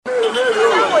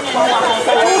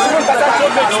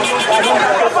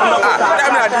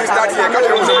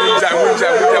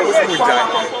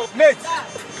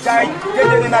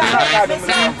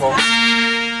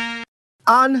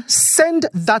And send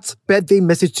that birthday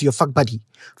message to your fuck buddy.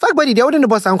 Fuck buddy, they wouldn't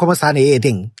boss come on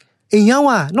anything. In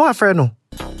yawa, no affair no.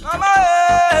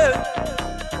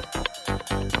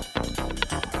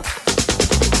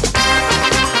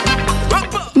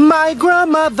 My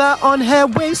grandmother on her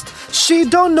waist, she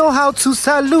don't know how to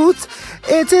salute.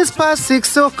 It is past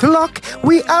 6 o'clock.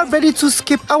 We are ready to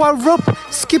skip our rope.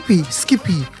 Skippy,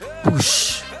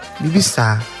 push.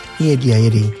 Bibisa. Here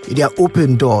they are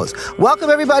open doors. Welcome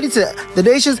everybody to the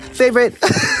nation's favorite.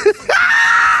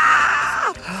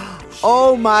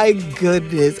 Oh my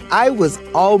goodness. I was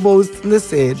almost,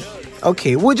 listen.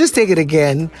 Okay, we'll just take it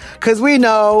again. Because we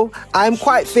know I'm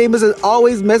quite famous as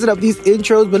always messing up these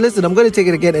intros. But listen, I'm going to take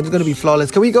it again and it's going to be flawless.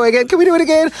 Can we go again? Can we do it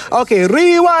again? Okay,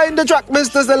 rewind the track,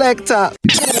 Mr. Selector.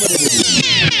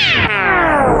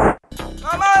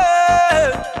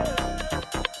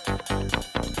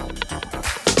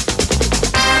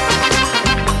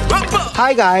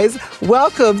 Hi guys,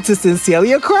 welcome to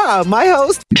Sincerely Accra. My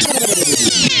host...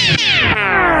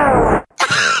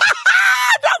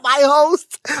 Not my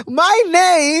host, my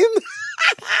name.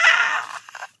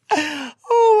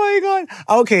 Oh my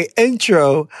God. Okay,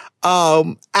 intro.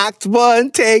 Act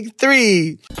 1, take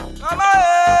 3.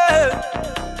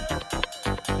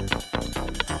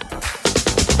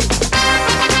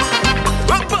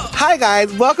 Hi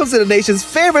guys, welcome to the nation's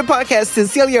favorite podcast,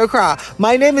 Sincerely Accra.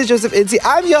 My name is Joseph Inti.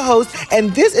 I'm your host,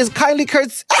 and this is Kindly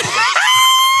Kurt's...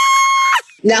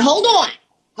 Now hold on.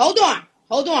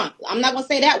 I'm not gonna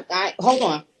say that. Hold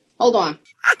on.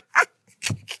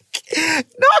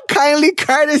 Not kindly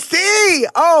courtesy.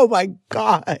 Oh my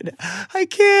God. I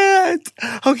can't.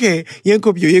 Okay.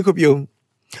 Yenkopyo.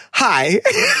 Hi.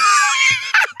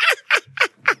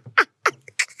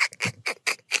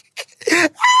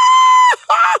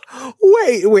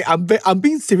 Wait, I'm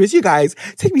being serious. You guys,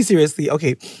 take me seriously.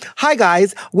 Okay. Hi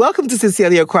guys, welcome to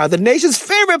Sincerely Accra, the nation's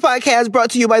favorite podcast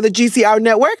brought to you by the GCR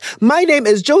network. My name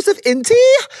is Joseph Inti,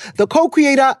 the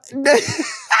co-creator.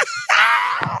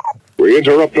 We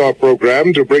interrupt our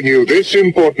program to bring you this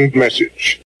important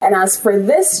message. And as for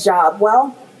this job,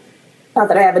 well, not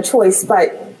that I have a choice,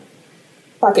 but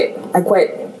fuck it, I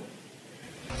quit.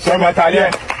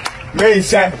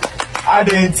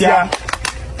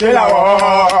 Hey,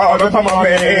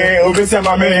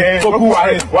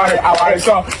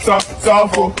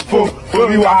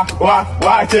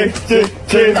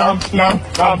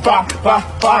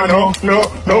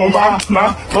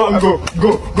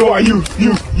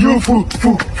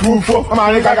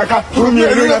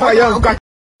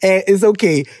 it's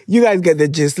okay. You guys get the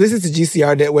gist. Listen to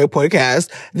GCR Network podcast.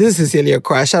 This is Sincerely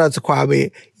Accra. Shout out to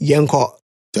Kwame Yenko.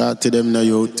 Talk to them now,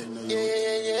 youth.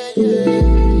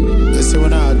 So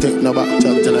when I take no back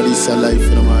chat to this life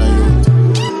in my youth.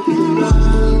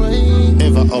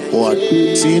 Ever upward.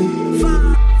 Seen?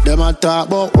 Them a talk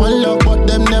about one love, but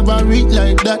them never reach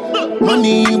like that.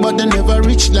 Money, but they never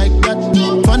reach like that.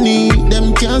 Funny,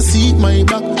 them can't see my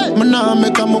back. Me nah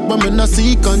make them up, but me nah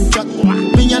see contract.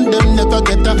 Me and them never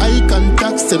get a eye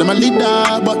contact. Say them a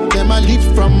leader, but them a lead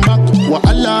from back.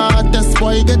 Wahala, that's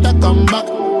why get a comeback.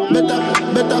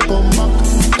 Better come back.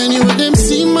 Anyway, them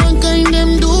see mankind,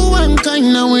 them do one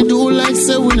kind. Now we do like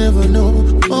say we never know.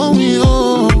 Oh, we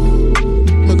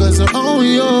because we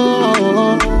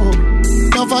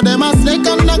now for them a snake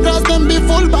and the grass, them be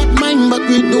full bad mind. But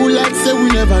we do like say we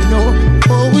never know.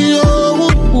 Oh, we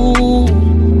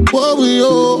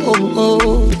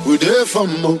we there from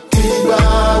Biliba,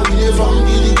 we there from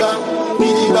Biliba,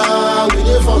 we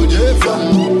there from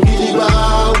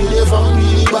Biliba, we there from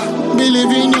Biliba.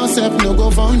 Believe in yourself, no go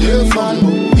from Biliba,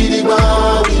 we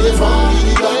there from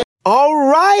Biliba. All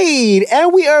right,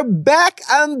 and we are back.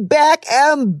 I'm back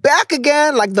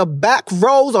again, like the back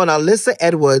rows on Alyssa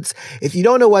Edwards. If you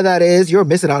don't know what that is, you're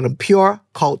missing out on pure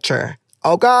culture.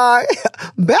 Okay,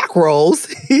 back rolls.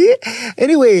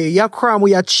 Anyway, Yakramu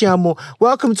Yachiamo,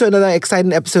 welcome to another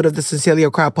exciting episode of the Sincerely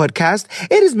Accra podcast.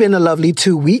 It has been a lovely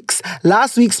 2 weeks.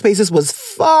 Last week's Spaces was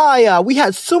fire. We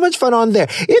had so much fun on there.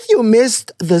 If you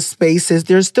missed the Spaces,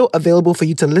 they're still available for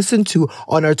you to listen to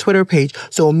on our Twitter page.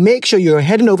 So make sure you're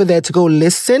heading over there to go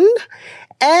listen.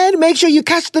 And make sure you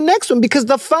catch the next one because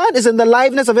the fun is in the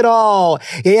liveness of it all.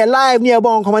 Yeah, live near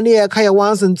Bon Commandia, Kaya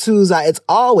ones and twos. It's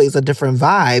always a different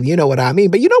vibe. You know what I mean?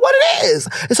 But you know what it is?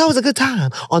 It's always a good time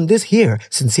on this here,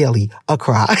 Sincerely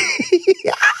Accra.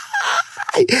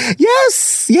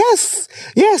 Yes.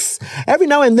 Every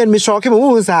now and then, Miss Shaw came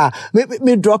on,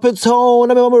 me drop a tone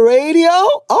on my radio.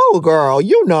 Oh, girl,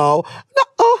 you know.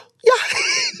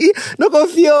 Yeah. No go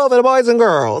feel for the boys and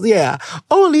girls. Yeah.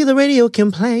 Only the radio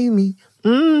can play me.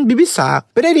 Bibisa.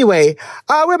 But anyway,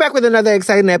 we're back with another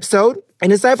exciting episode.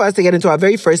 And it's time for us to get into our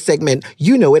very first segment.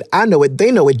 You know it, I know it,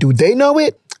 they know it. Do they know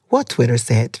it? What Twitter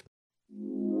said.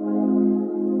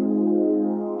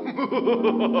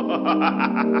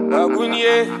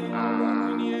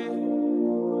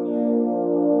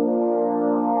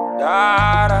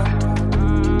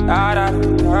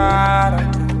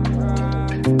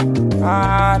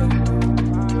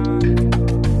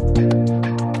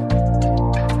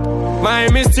 My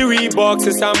mystery box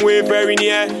is somewhere very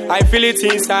near. I feel it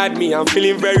inside me, I'm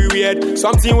feeling very weird.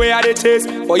 Something where I did chase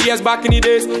for years back in the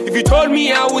days. If you told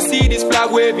me I would see this flag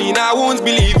waving, I won't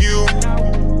believe you.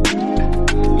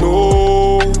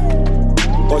 No,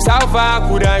 cause how far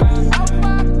could I go?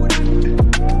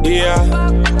 Yeah,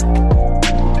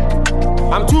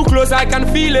 I'm too close, I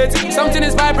can feel it. Something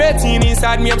is vibrating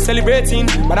inside me, I'm celebrating.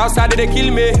 But outside they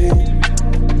kill me.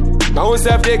 My own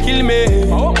self they kill me.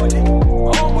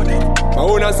 My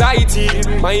own anxiety,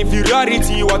 my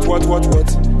inferiority, what?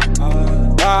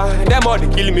 Them all they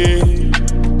kill me.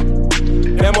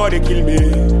 Them all they kill me.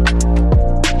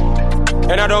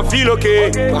 And I don't feel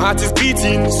okay. My heart is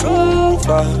beating so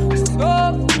fast.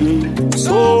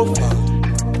 So fast.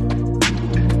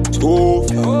 So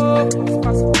fast.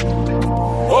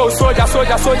 Oh, soldier.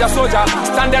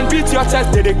 Stand and beat your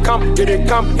chest. They come.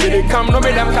 No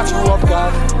make them catch you off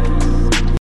guard.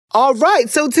 All right,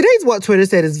 so today's What Twitter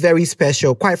Said is very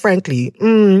special, quite frankly.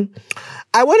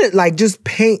 I want to just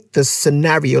paint the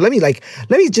scenario. Let me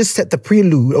just set the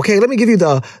prelude, okay? Let me give you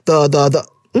the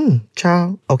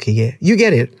child. Okay, yeah, you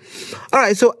get it. All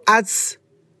right, so as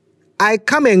I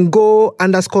come and go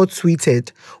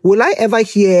 _tweeted, will I ever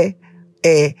hear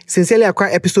a Sincerely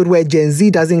Accra episode where Gen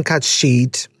Z doesn't catch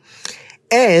shade?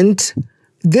 And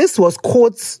this was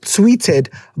quotes tweeted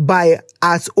by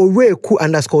 @Oreku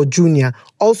 _Junior,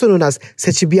 also known as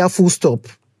Sechibia Full Stop.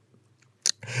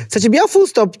 Sechibia Full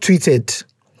Stop tweeted,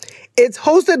 it's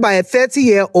hosted by a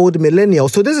 30-year-old millennial.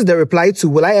 So this is the reply to,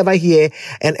 will I ever hear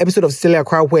an episode of Sincerely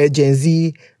Accra where Gen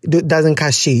Z doesn't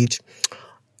cast shade?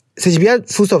 Sechibia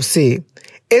Full Stop say,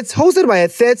 it's hosted by a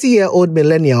 30-year-old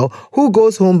millennial who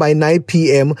goes home by 9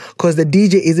 p.m. because the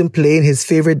DJ isn't playing his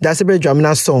favorite Dasibere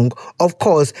Dramina song. Of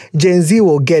course, Gen Z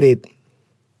will get it.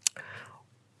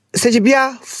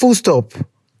 Sechibia Full Stop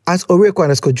as Oreku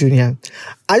 _Junior.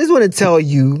 I just want to tell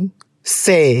you,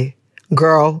 say,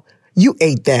 girl, you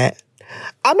ate that.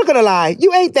 I'm not gonna lie,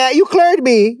 you ate that. You cleared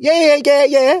me. Yeah.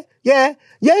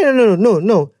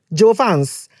 No. Joe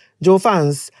fans.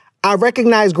 I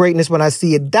recognize greatness when I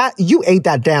see it. That you ate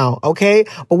that down, okay?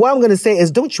 But what I'm going to say is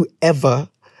don't you ever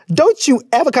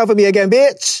come for me again,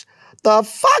 bitch. The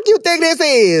fuck you think this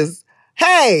is?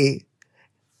 Hey.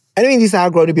 I mean, these are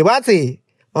grown people. What's it?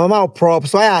 Mama prop.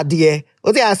 So I idea.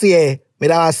 What's it I see? Me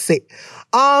that I say.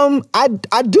 I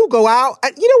do go out.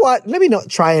 You know what? Let me not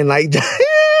try and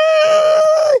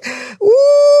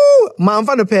Ooh. Man,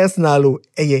 for the personal.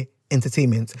 Yeah.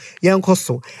 Entertainment.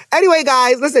 Anyway,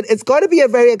 guys, listen, it's going to be a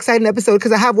very exciting episode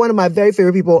because I have one of my very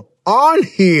favorite people on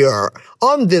here,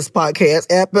 on this podcast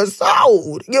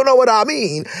episode. You know what I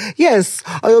mean? Yes.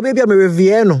 Maybe I'm a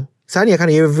Riviano. Sanya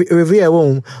kind of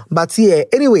review, but yeah.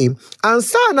 Anyway, and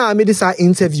so now I made this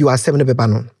interview at 7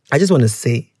 Bebano. I just want to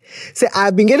say,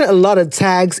 I've been getting a lot of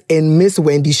tags in Miss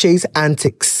Wendy Shea's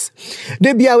antics.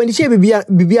 They be Wendy Shea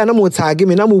be no more tagging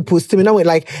me, no more posting me, no more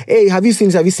like, hey, have you seen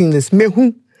this? Have you seen this? Me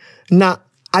who? Now,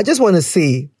 I just want to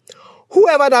say,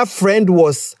 whoever that friend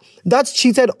was that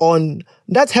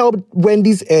helped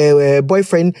Wendy's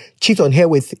boyfriend cheat on her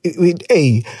with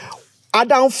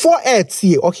Adam 4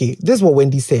 okay, this is what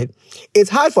Wendy said. It's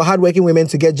hard for hardworking women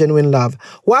to get genuine love.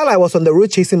 While I was on the road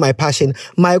chasing my passion,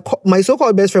 my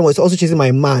so-called best friend was also chasing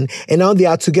my man, and now they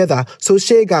are together. So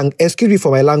Shay Gang, excuse me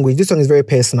for my language, this song is very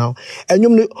personal.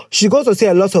 And she goes to say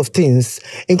a lot of things,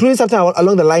 including something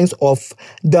along the lines of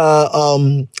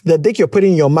the dick you're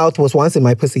putting in your mouth was once in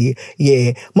my pussy.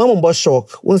 Yeah. Mama was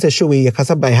shocked. Once a show where you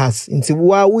can by heart.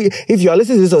 If you are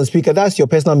listening to this on speaker, that's your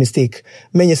personal mistake.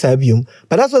 But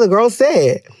that's what the girl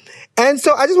said. And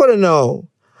so I just want to know,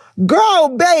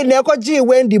 girl, babe, never G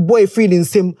Wendy boy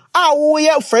feelings him. We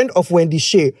are friend of Wendy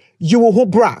Shea. You will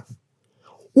bra.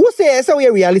 Who say we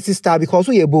a reality star because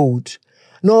we are bold?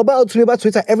 No, about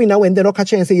Twitter every now and then, I'll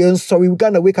catch her and say, "You're sorry, we're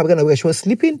gonna wake up, She was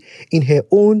sleeping in her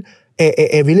own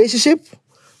a relationship.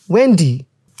 Wendy,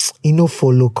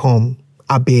 follow come,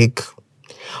 I beg.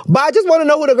 But I just want to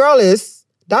know who the girl is.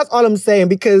 That's all I'm saying,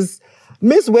 because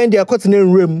Miss Wendy, I caught in the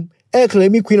room,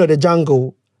 claim me queen of the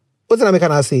jungle. What's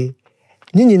that I say?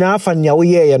 It's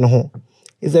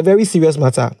a very serious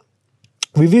matter.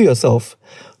 Review yourself.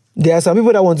 There are some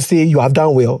people that want to say you have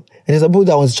done well, and there's some people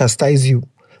that want to chastise you.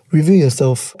 Review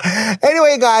yourself.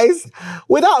 Anyway, guys,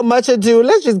 without much ado,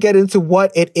 let's just get into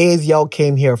what it is y'all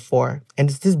came here for. And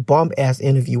it's this bomb-ass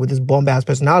interview with this bomb-ass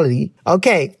personality.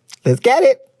 Okay, let's get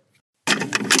it.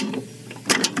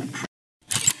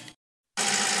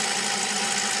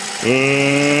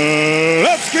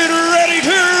 Let's get ready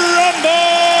to rumble!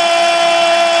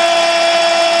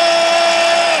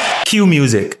 Cue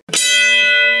music.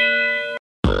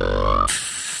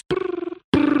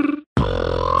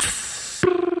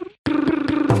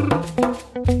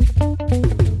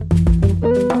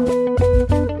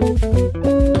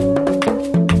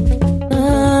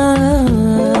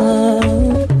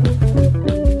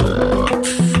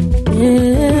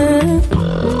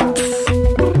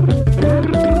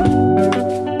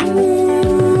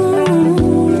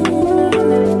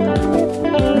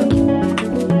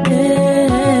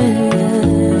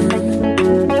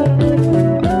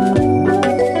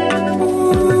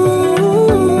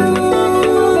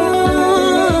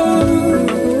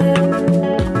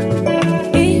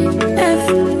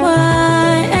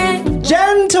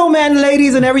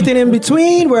 And everything in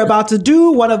between, we're about to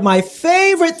do one of my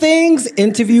favorite things,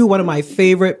 interview one of my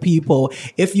favorite people.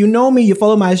 If you know me, you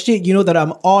follow my shit, you know that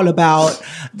I'm all about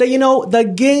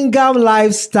the gingham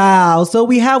lifestyle. So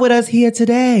we have with us here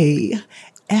today,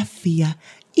 Effia,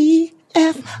 E-F-Y-A.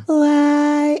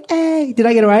 Did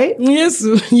I get it right? Yes,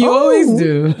 you always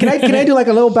do. Can I do like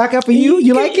a little backup for you?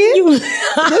 You like it?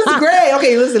 This is great.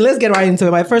 Okay, listen, let's get right into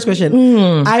it. My first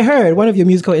question. I heard one of your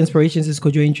musical inspirations is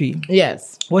Kojo Intri.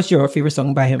 Yes. What's your favorite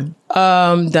song by him?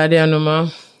 Daddy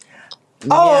Anuma.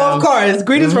 Oh, of course.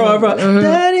 Greetings from abroad.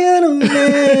 Daddy Anuma.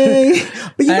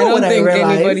 But you know what I don't think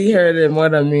anybody heard it more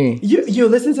than me. You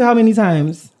listen to how many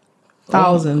times?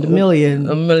 1,000, 1,000,000.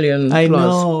 1,000,000 I plus.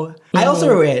 know. I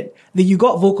also read that you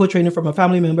got vocal training from a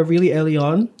family member really early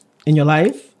on in your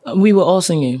life. We were all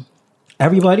singing.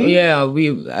 Everybody? Yeah,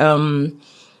 we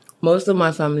most of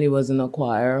my family was in a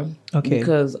choir. Okay.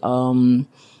 Because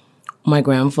my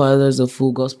grandfather's a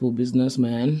full gospel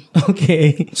businessman.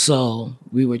 Okay. So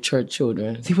we were church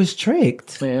children. He was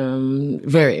strict.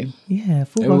 Very. Yeah,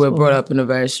 full And gospel. we were brought up in a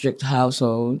very strict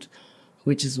household,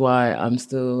 which is why I'm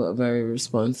still a very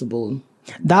responsible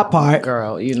that part.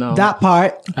 girl, you know. That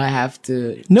part. I have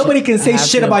to... Nobody can say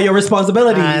shit about your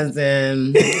responsibility. As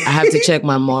in, I have to check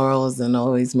my morals and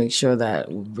always make sure that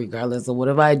regardless of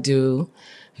whatever I do,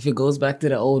 if it goes back to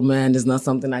the old man, there's not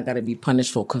something I got to be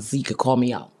punished for because he could call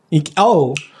me out.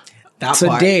 Oh, that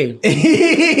today,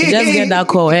 just get that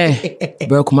call. Hey,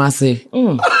 bro, Kumasi.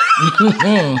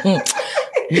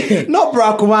 No,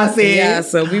 bro, Kumasi. Yeah,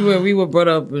 so we were brought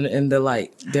up in the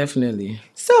light, definitely.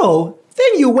 So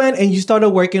then you went and you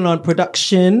started working on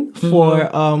production for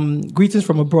Greetings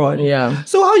from Abroad. Yeah.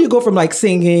 So how you go from like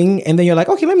singing and then you're like,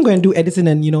 okay, let me go and do editing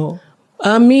and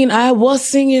I mean, I was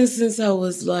singing since I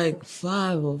was like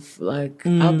 5 or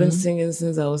I've been singing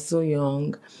since I was so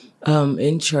young.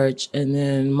 In church and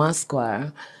then mass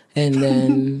choir and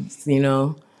then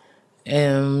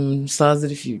Stars of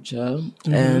the Future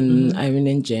and Irene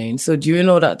and Jane. So during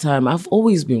all that time I've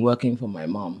always been working for my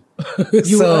mom.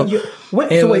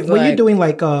 Were you doing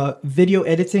like video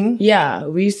editing? Yeah,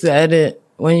 we used to edit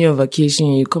when you're on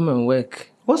vacation, you come and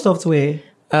work. What software?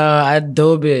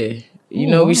 Adobe.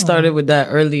 We started with that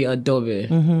early Adobe.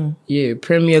 Yeah,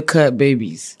 Premiere Cut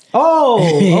babies. Oh,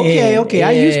 okay. Yeah.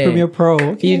 I use Premiere Pro.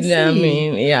 Okay, you know what I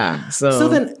mean? Yeah. So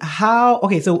then how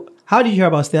did you hear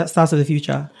about Stars of the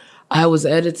Future? I was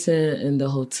editing in the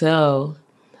hotel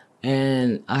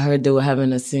and I heard they were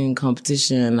having a singing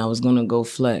competition and I was going to go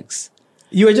flex.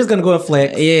 You were just going to go to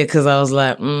flex? Yeah, because I was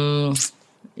like, y'all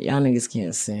niggas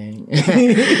can't sing.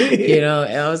 And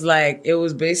I was like, it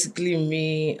was basically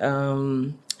me...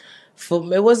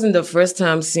 it wasn't the first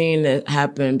time seeing it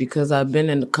happen because I've been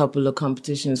in a couple of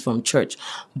competitions from church,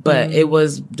 but it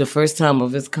was the first time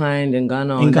of its kind in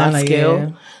Ghana on that scale. Yeah.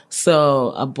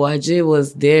 So Abuaje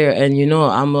was there, and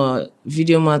I'm a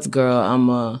Video Mats girl, I'm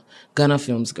a Ghana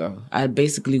Films girl. I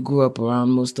basically grew up around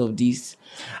most of these.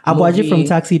 Abuaje from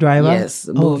Taxi Driver? Yes,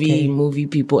 movie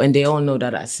people, and they all know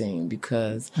that I sing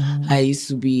because I used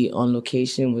to be on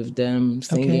location with them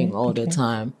singing all the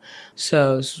time.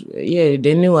 So yeah,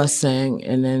 they knew I sang,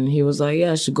 and then he was like,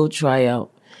 "Yeah, I should go try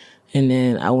out." And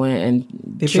then I went and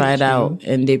tried out,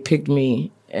 and they picked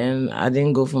me. And I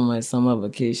didn't go for my summer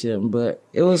vacation, but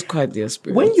it was quite the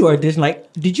experience. When you auditioned,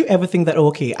 did you ever think that,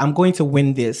 okay, I'm going to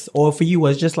win this? Or for you,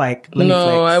 was just like, let me flex?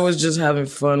 I was just having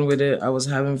fun with it. I was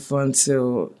having fun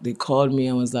till they called me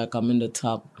and was like, I'm in the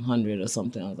top 100 or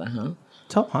something. I was like, huh?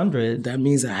 Top 100? That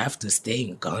means I have to stay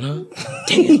in Ghana?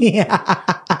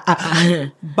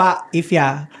 Damn. But if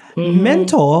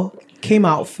Mentor came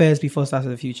out first before Stars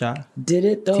of the Future. Did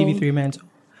it though? TV3 Mentor.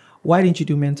 Why didn't you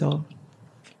do Mental?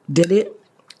 Did it?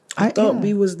 I thought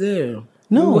we was there.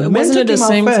 No, wasn't it the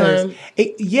same time?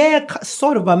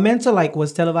 Sort of, but Mental like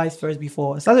was televised first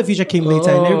before. Stars of the Future came later,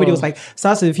 and everybody was like,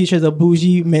 Stars of the Future is a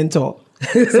bougie mentor.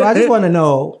 So I just want to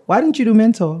know, why didn't you do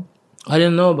Mentor? I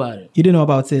didn't know about it. You didn't know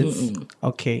about it?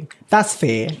 Okay, that's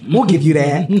fair. We'll give you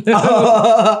that.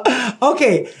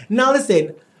 Okay, now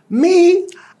listen. Me,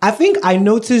 I think I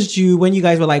noticed you when you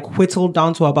guys were like whittled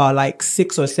down to about like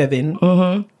 6 or 7.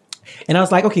 And I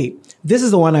was like, okay, this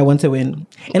is the one I want to win.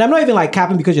 And I'm not even like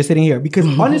capping because you're sitting here. Because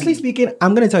honestly speaking,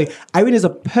 I'm going to tell you, Irene is a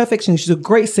perfect singer. She's a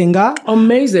great singer.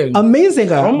 Amazing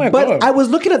singer. Oh my God. But I was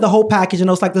looking at the whole package and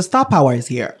I was like, the star power is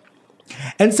here.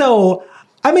 And so,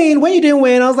 I mean, when you didn't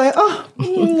win, I was like,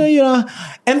 you know.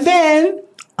 And then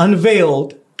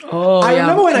Unveiled. I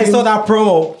remember when I saw that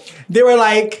promo. They were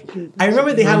like, I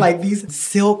remember they had like these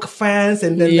silk fans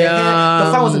and then the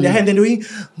fan was in their hand and doing,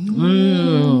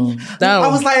 I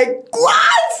was like,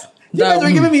 what? You guys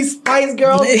were giving me Spice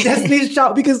Girls, Destiny's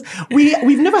Child, because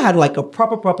we've never had like a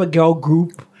proper girl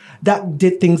group that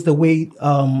did things the way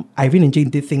Irene and Jane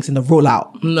did things in the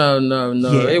rollout. No.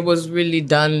 Yeah. It was really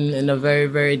done in a very,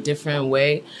 very different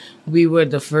way. We were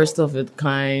the first of its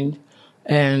kind,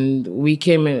 and we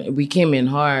came in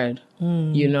hard.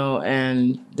 You know,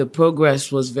 and the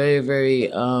progress was very, very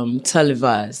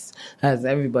televised, as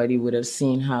everybody would have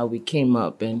seen how we came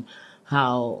up and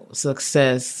how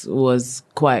success was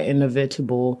quite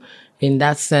inevitable in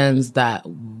that sense that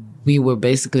we were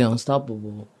basically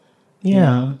unstoppable.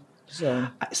 Yeah.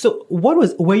 So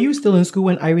were you still in school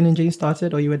when Irene and Jane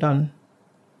started, or you were done?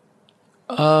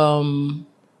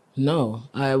 No,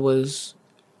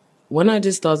 when I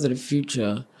did Stars of the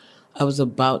Future, I was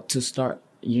about to start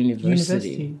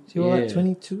university. So you were like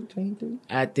 22, 23?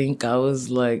 I think I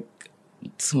was like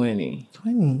 20.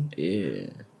 20? Yeah.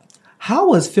 How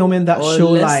was filming that show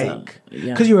like?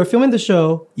 Because you were filming the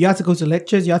show, you had to go to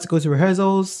lectures, you had to go to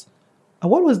rehearsals.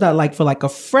 What was that like for like a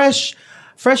fresh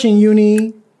in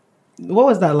uni? What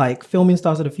was that like, filming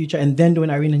Stars of the Future and then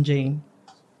doing Irene and Jane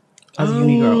as a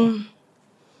uni girl?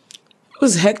 It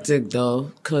was hectic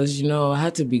though, because, you know, I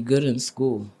had to be good in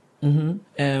school.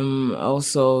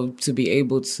 Also to be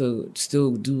able to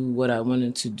still do what I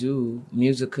wanted to do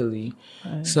musically.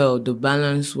 Right. So the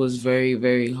balance was very,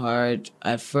 very hard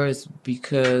at first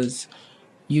because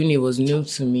uni was new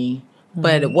to me.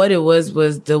 But what it was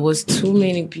there was too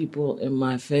many people in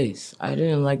my face. I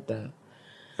didn't like that.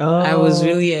 I was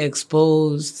really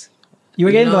exposed. You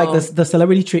were getting like the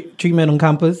celebrity treatment on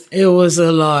campus? It was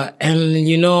a lot. And,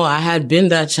 you know, I had been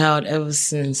that child ever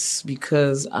since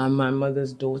because I'm my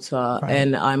mother's daughter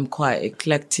and I'm quite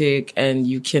eclectic and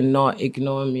you cannot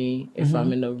ignore me if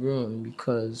I'm in a room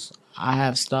because I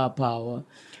have star power.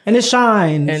 And it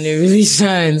shines. And it really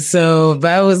shines. So,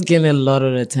 but I was getting a lot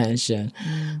of attention.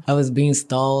 I was being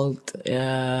stalked.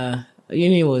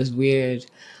 Uni was weird.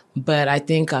 But I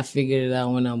think I figured it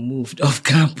out when I moved off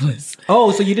campus.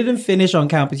 Oh, so you didn't finish on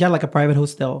campus. You had like a private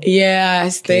hostel. Yeah, I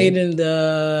stayed in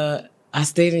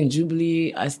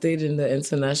Jubilee. I stayed in the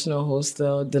international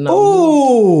hostel. Then I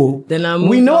moved.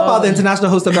 We know about the international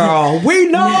hostel, girl. We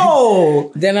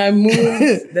know. Then I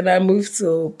moved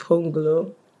to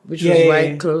Pongolo, which was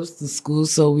right close to school.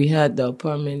 So we had the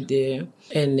apartment there.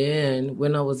 And then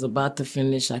when I was about to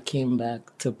finish, I came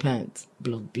back to Pant,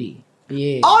 Block B.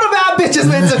 Yeah. All the bad bitches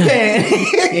went to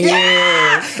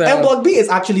Penn. So. And Block B is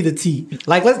actually the T.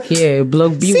 Like Block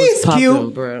B was popping,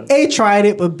 bro. A tried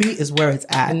it, but B is where it's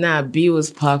at. Nah, B was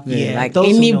popping. Yeah, like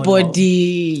anybody,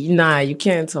 you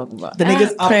can't talk about the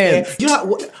niggas up there. You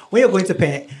know when you're going to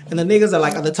Penn and the niggas are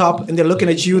like at the top and they're looking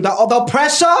at you, the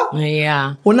pressure.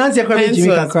 Yeah.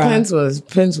 Prince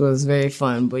was very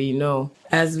fun, but you know,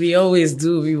 as we always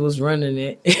do, we was running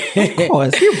it. Of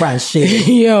course, you ran shit.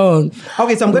 Yo.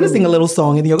 Okay, so I'm going to sing a little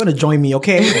song and you're going to join me,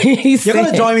 okay? You're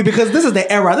going to join me because this is the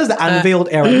era. This is the Unveiled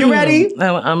era. You ready?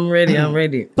 I'm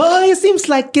ready. Boy, it seems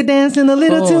like you're dancing a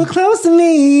little too close to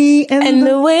me. And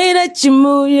the way that you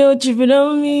move, you're tripping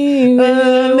on me.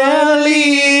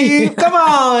 Nelly. Come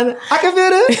on. I can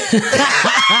feel it.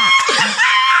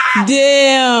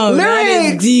 Damn,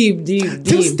 lyrics. Deep.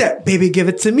 2-step, baby, give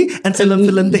it to me until I'm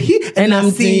feeling the heat and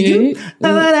I'm seeing you.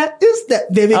 2-step,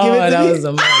 baby, give it to me. That was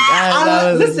a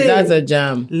man. That's a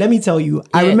jam. Let me tell you,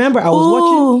 I remember I was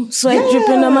watching. Sweat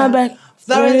dripping on my back.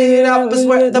 Starting it up is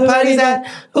where the party's at.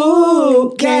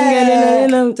 Ooh, can't get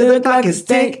enough till the clock is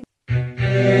tick.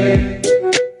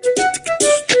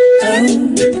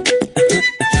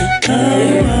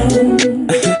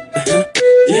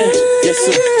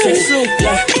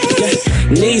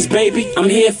 Knees, baby, I'm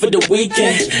here here for the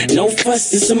weekend. No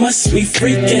fuss, it's a must, we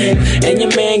freaking. And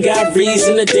your man got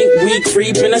reason to think we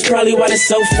creeping. That's probably why the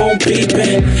cell phone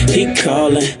beeping. He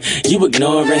calling, you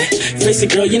ignoring. Face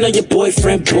it, girl, you know your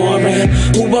boyfriend boring.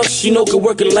 Who else you know could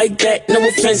work it like that? No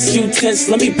offense, you tense,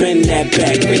 let me bend that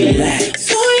back, relax.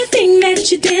 So I think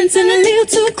that you're dancing a little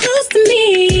too close to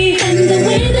me. And the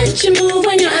way that you move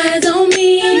when your eyes on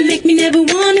me make me never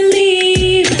wanna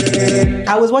leave.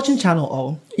 I was watching Channel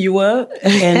O. You were?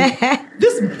 And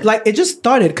this, like, it just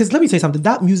started. Because let me tell you something.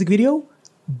 That music video,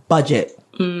 budget.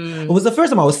 It was the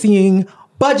first time I was seeing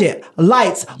budget,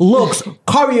 lights, looks,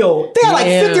 choreo. They had like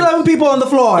 50, 11 people on the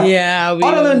floor. Yeah.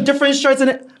 All of them different shirts.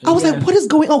 And I was like, what is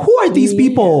going on? Who are these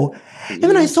people? And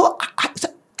then I saw, is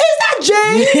that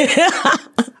Jay?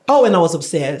 Oh, and I was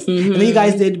obsessed. And then you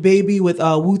guys did Baby with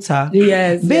Wuta.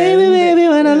 Yes. Baby, baby,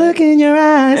 when I look in your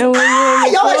eyes. Y'all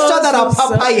shut that up,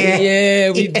 Papa.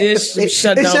 Yeah, we did. We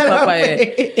shut down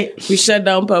Papa. We shut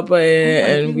down Papa,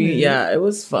 and it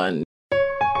was fun.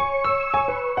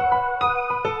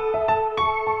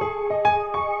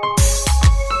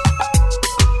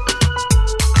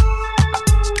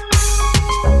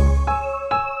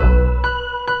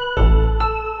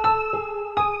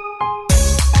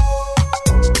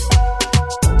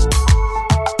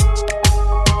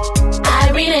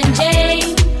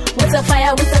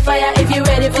 Fire if you're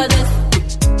ready for this.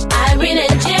 Irene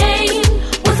and Jane.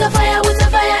 What's a fire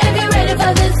if you're ready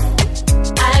for this.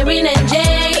 Irene and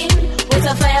Jane. What's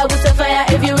a fire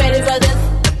if you're ready for this.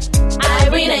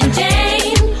 Irene and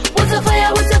Jane. What's a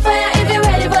fire if you're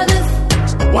ready for this.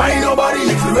 Why ain't nobody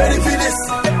if you're ready for this?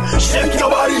 Shake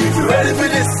your body if you're ready for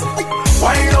this.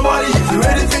 Why ain't nobody if you're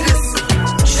ready for this?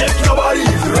 Shake your body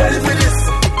if you're ready for this.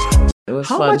 It was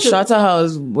fun.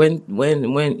 Charterhouse went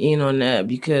in on that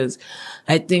because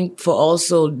I think for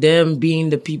also them being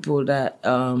the people that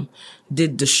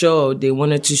did the show, they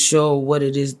wanted to show what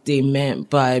it is they meant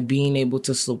by being able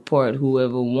to support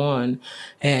whoever won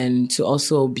and to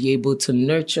also be able to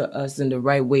nurture us in the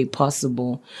right way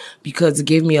possible because it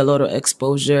gave me a lot of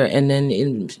exposure and then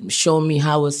it showed me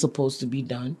how it's supposed to be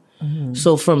done. Mm-hmm.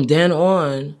 So from then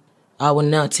on, I will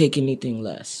not take anything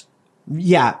less.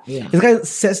 Yeah. It kind of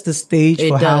sets the stage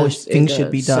for how things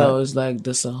should be done. So it's like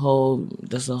there's a whole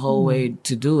way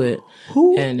to do it,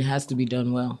 and it has to be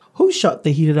done well. Who shot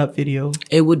the Heated Up video?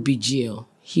 It would be Gio.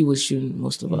 He was shooting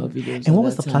most of our videos. And what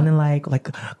was the planning like? Like,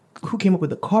 who came up with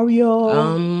the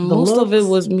choreo? Most of it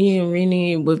was me and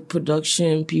Rini with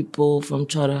production people from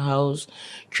Charterhouse,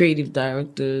 creative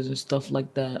directors and stuff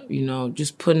like that. You know,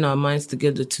 just putting our minds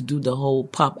together to do the whole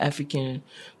pop African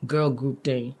girl group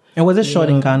thing. And was it shot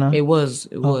in Ghana? It was.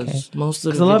 Okay. Most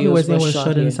of the videos a lot of people were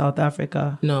shot here. in South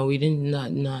Africa. No, we didn't.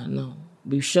 No.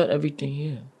 We shot everything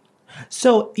here.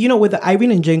 So, you know, with the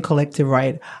Irene and Jane Collective,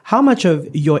 right? How much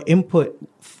of your input,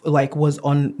 like, was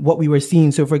on what we were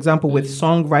seeing? So, for example, with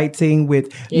songwriting,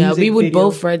 with music we would video?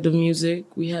 both write the music.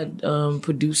 We had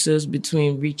producers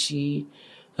between Richie,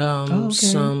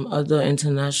 some other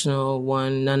international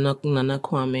one, Nana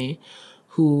Kwame,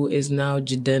 who is now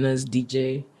Jidena's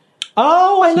DJ.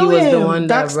 Oh, I know him. He was the one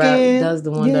that rapped. That's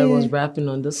the one that was rapping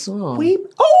on the song.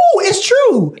 It's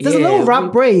true. There's a little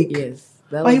rap break. Yes.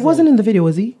 But he wasn't in the video,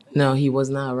 was he? No, he was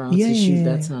not around to shoot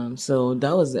that time. So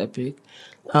that was epic.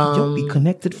 You'll be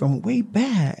connected from way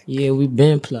back. Yeah, we've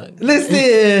been plugged.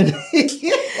 Listen.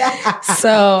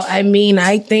 So, I mean,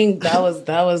 I think that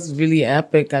was really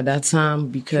epic at that time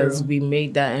because we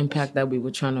made that impact that we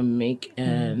were trying to make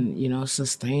and, you know,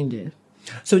 sustained it.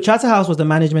 So Charterhouse was the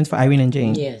management for Irene and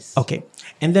Jane? Yes. Okay.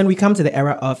 And then we come to the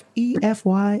era of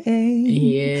EFYA.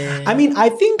 Yeah. I mean, I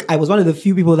think I was one of the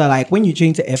few people that, like, when you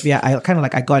changed to FYA, I kind of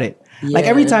like, I got it. Yeah. Like,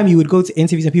 every time you would go to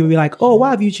interviews and people would be like, oh,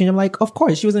 why have you changed? I'm like, of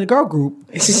course, she was in a girl group.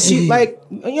 She's like,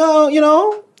 you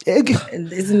know.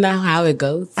 Isn't that how it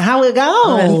goes? How it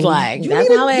goes. It's like, that's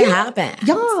how it happened.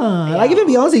 Yeah. Like, even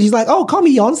Beyonce, she's like, oh, call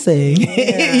me Beyonce.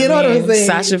 Yeah, you know what I'm saying?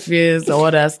 Sasha Fierce, all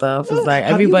that stuff. It's like,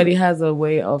 everybody has a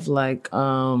way of, like,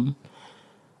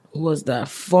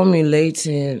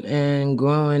 formulating and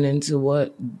growing into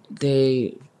what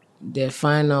their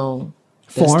final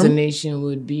destination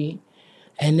would be.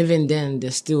 And even then,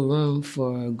 there's still room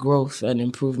for growth and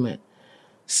improvement.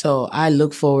 So I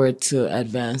look forward to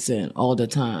advancing all the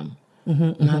time,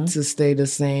 not to stay the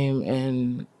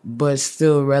same but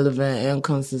still relevant and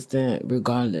consistent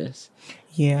regardless.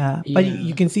 Yeah, but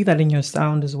you can see that in your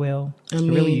sound as well. It's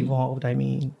really evolved. I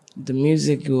mean, the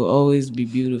music will always be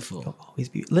beautiful. It'll always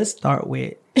be. Let's start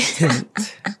with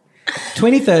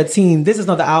 2013. This is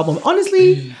not the album.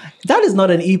 Honestly, that is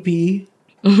not an EP.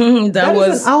 That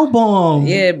was an album.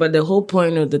 Yeah, but the whole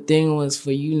point of the thing was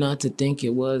for you not to think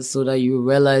it was, so that you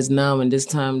realize now in this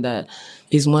time that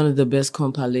it's one of the best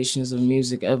compilations of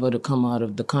music ever to come out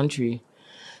of the country.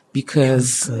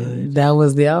 Because that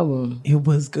was the album. It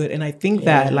was good. And I think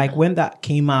that like when that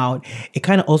came out, it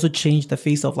kind of also changed the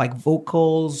face of like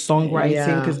vocals,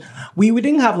 songwriting. Because we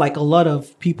didn't have like a lot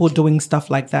of people doing stuff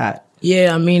like that.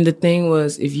 Yeah, I mean, the thing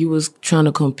was, if you was trying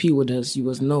to compete with us, you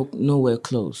was nowhere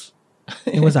close.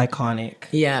 It was iconic.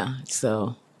 Yeah,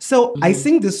 so... I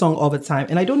sing this song all the time,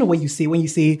 and I don't know what you say when you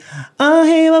say,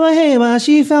 hey, baba,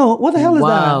 she fell. What the hell is that?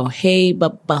 Wow, hey,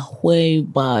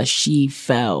 baba, she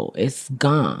fell. It's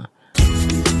gone.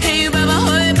 Hey,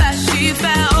 baba, she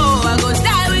fell. I go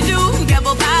die with you.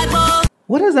 Careful, bad boy.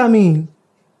 What does that mean?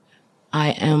 I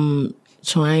am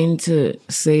trying to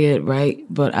say it right,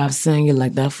 but I've sang it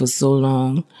like that for so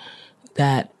long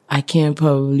that I can't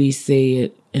probably say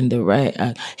it in the right.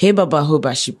 Hey,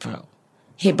 baba, she fell.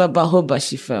 Hey, baba,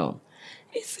 she fell.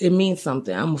 It means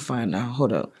something. I'm going to find out.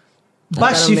 Hold up.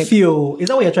 But she feel. Is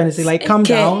that what you're trying to say? Like, calm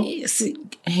down?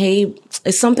 Hey,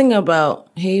 it's something about,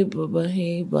 hey,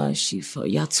 baba, she fell.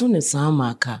 Yatune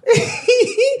samaka.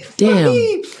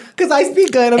 Damn. Because I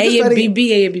speak good. Hey,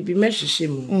 BB, measure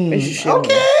shimu.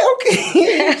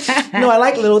 Okay. No, I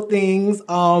like little things.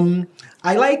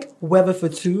 I like Weather for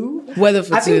Two. Weather for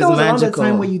Two is magical. I think that was around the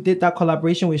time when you did that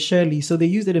collaboration with Shirley, so they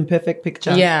used it in Perfect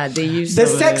Picture. Yeah, they used the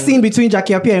sex scene between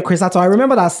Jackie Appiah and Chris Atto. I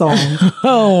remember that song.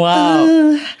 Oh wow!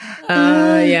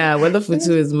 Yeah, Weather for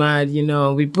Two is mad. You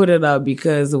know, we put it out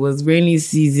because it was rainy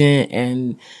season,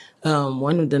 and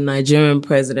one of the Nigerian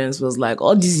presidents was like,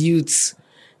 "All these youths."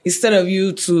 Instead of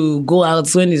you to go out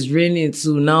when it's raining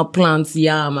to now plant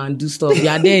yam and do stuff,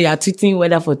 you're there, you're tweeting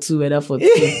weather for two.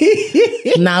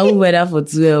 Now weather for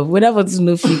 12. Weather for 2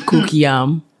 no fit cook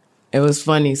yam. It was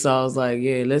funny, so I was like,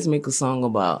 yeah, let's make a song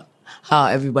about how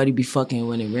everybody be fucking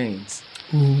when it rains.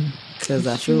 Because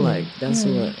I feel like that's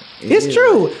what it's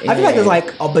true. I feel like there's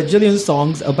like a bajillion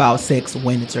songs about sex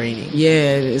when it's raining.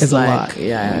 Yeah, it's like, a lot.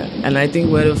 Yeah. And I think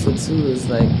Weather for Two is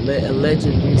like a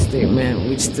legendary statement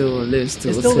which still lives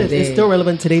till today. It's still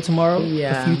relevant today, tomorrow,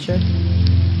 the future.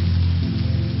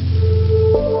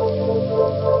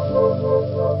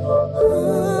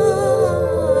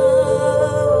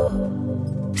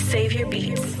 Save your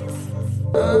beats.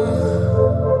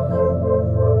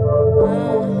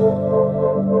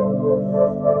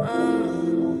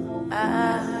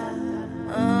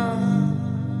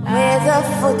 Weather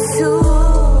for two,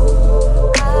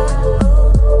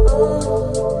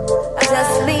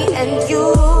 just me and you.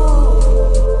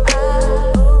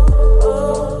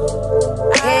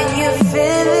 Can you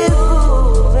feel it,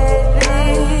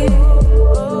 baby?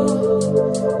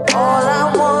 All I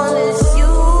want is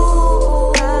you.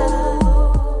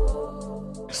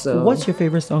 So, what's your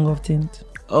favorite song of Tint?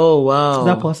 Oh wow, is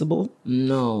that possible?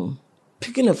 No,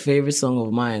 picking a favorite song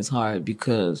of mine is hard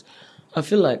because I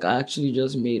feel like I actually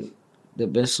just made the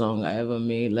best song I ever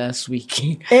made last week.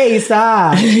 Hey,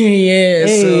 sir. Yeah.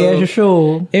 Hey, so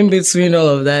sure. In between all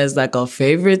of that, it's like a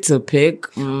favorite to pick.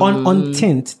 On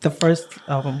Tint, the first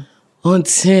album. On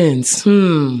Tint.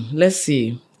 Let's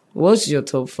see. What's your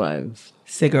top 5?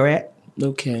 Cigarette.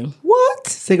 Okay. What?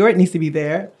 Cigarette needs to be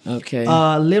there. Okay.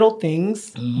 Little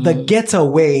Things. The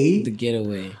Getaway. The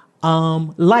Getaway.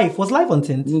 Life. Was Life on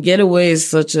Tint? Getaway is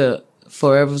such a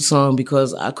forever song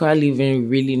because I can't even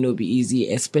really know be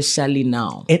easy, especially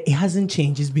now. It hasn't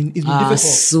changed. It's been difficult. I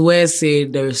swear, say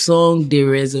the song they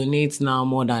resonate now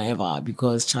more than ever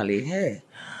because Charlie, hey,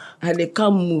 and they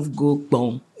can't move go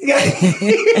boom.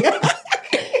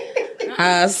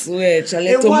 I swear,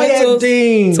 Charlie,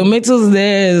 tomatoes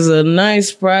there is a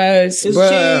nice price, it's bro.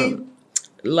 Cheap.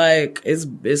 Like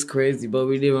it's crazy, but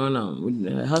we did run on. We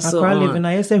hustle on.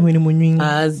 As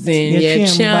in, yeah,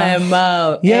 chime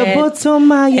out. Yeah, but on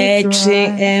my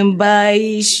and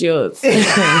buy shorts.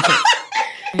 SCIR,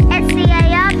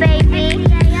 baby.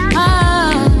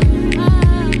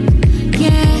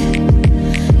 Yeah.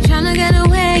 Tryna get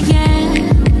away, yeah.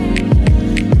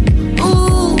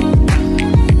 Ooh.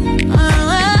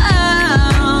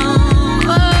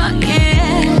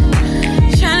 Yeah.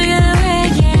 Tryna get away,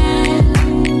 yeah.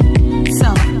 So,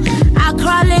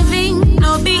 Accra living,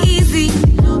 no be easy.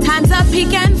 Times up,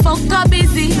 peak and folk are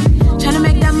busy. Tryna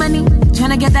make that money,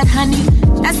 tryna get that honey.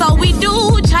 That's all we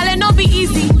do, Charlie, no be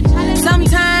easy.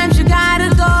 Sometimes you gotta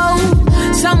go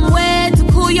somewhere to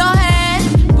cool your head.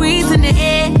 Breathe in the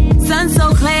air, sun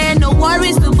so clear, no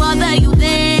worries to bother you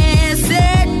there.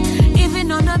 Said,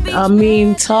 even on the beach. I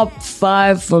mean, top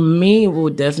 5 for me will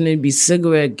definitely be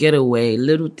Cigarette, Getaway,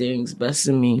 Little Things, Best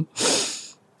of Me.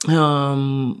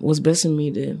 What's Best of Me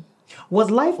there? Was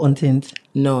Life on Tint?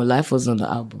 No, Life was on the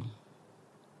album.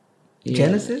 Yeah,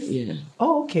 Genesis? Yeah.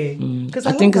 Oh, okay. Because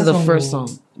I think it's the first song.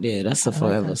 Yeah, that's the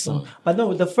Forever song. But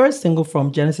no, the first single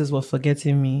from Genesis was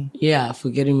Forgetting Me. Yeah,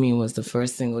 Forgetting Me was the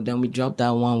first single. Then we dropped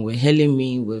that one with Hailing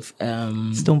Me with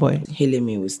Stoneboy. Hailing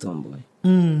Me with Stoneboy.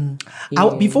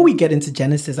 Before we get into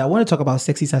Genesis, I want to talk about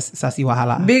Sexy Sassy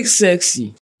Wahala. Big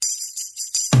Sexy.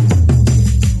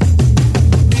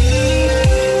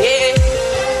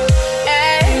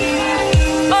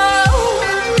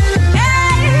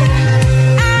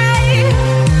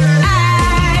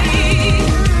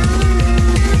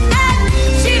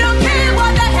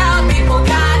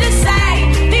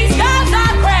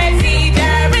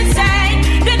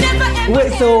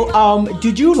 Wait, so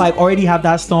did you like already have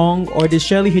that song, or did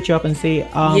Shirley hit you up and say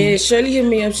yeah, Shirley hit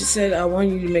me up. She said, I want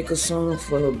you to make a song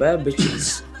for the bad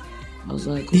bitches. I was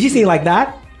like, did you say it like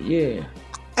that? Yeah.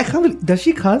 I can't believe, does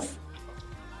she cuss?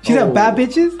 She said bad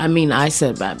bitches? I mean, I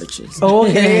said bad bitches. Oh,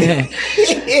 okay.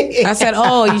 I said,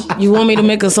 you want me to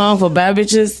make a song for bad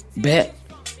bitches? Bet.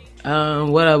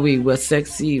 What are we? We're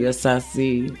sexy, we're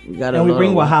sassy. We got and we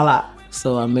bring Wahala.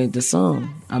 So I made the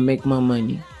song. I make my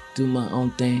money, do my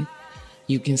own thing.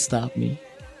 You can stop me.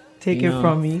 Take it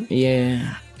from me.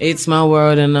 Yeah. It's my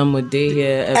world and I'm a day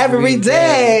here every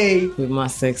day. With my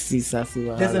sexy, sassy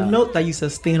Wahala. There's a note that you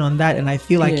sustain on that, and I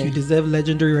feel like you deserve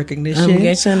legendary recognition. I'm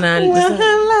getting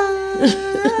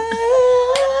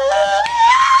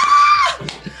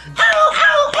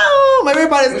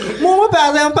everybody's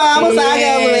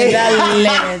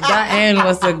that end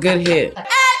was a good hit.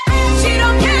 She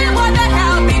don't care what the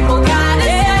hell people gotta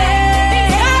say.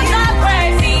 These guys are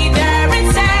crazy, they're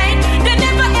insane. They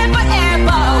never ever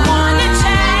ever wanna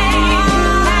change.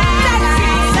 Sexy,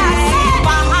 sassy,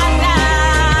 Wahala.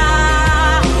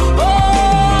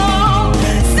 Oh,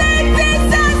 sexy,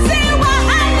 sassy,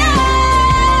 Wahala.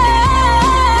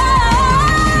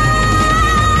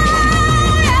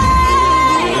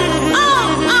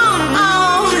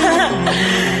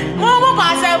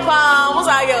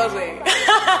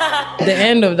 The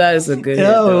end of that is a good hit.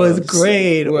 Oh, it was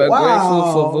great. We're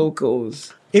grateful for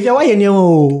vocals. If you're white, and you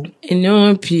know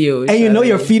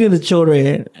you're feeding the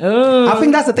children. I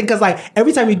think that's the thing, because like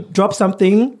every time you drop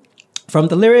something, from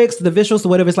the lyrics to the visuals to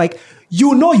whatever, it's like,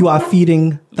 you know you are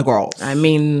feeding the girls. I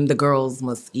mean, the girls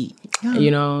must eat. Yeah.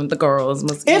 You know, the girls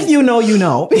must eat. If you know, you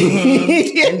know.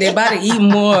 And they about to eat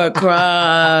more,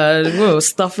 cry,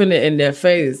 stuffing it in their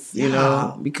face, you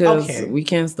know, because we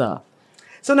can't stop.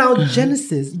 So now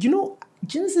Genesis,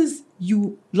 Genesis,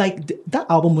 you like that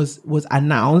album was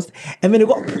announced and then it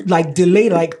got like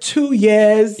delayed like 2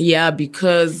 years. Yeah,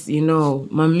 because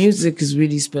my music is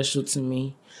really special to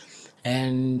me,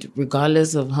 and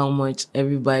regardless of how much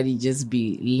everybody just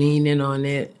be leaning on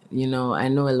it, I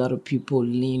know a lot of people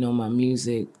lean on my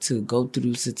music to go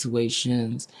through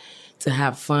situations, to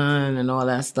have fun and all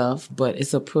that stuff, but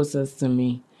it's a process to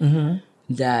me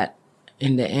that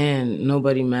in the end,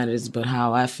 nobody matters but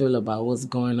how I feel about what's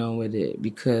going on with it,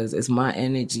 because it's my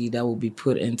energy that will be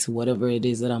put into whatever it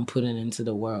is that I'm putting into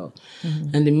the world.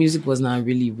 And the music was not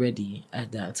really ready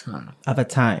at that time. At the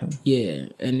time? Yeah,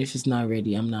 and if it's not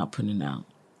ready, I'm not putting it out.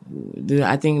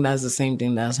 I think that's the same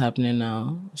thing that's happening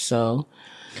now. So,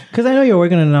 because I know you're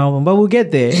working on an album, but we'll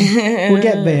get there. We'll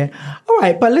get there. All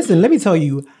right, but listen, let me tell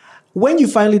you. When you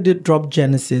finally did drop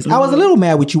Genesis, I was a little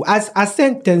mad with you. I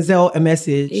sent Denzel a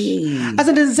message. I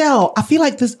said, Denzel, I feel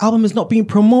like this album is not being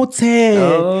promoted.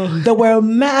 There were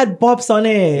mad bops on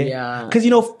it. Yeah. Because,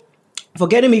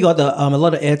 Forgetting Me got a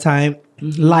lot of airtime.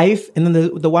 Life, and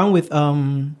then the one with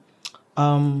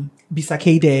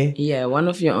Bisakade. Yeah, One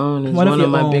of Your Own is one of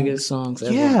my biggest songs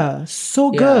ever. Yeah,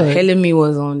 so good. Hailing Me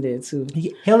was on there too.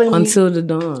 Until the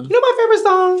Dawn. You know my favorite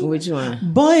song? Which one?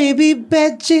 Boy Be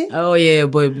Betcha. Oh yeah,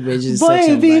 Boy Be Betcha.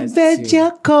 Boy Be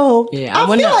Betcha Cold. Yeah, I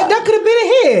feel like that could have been a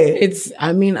hit.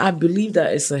 I believe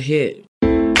that it's a hit.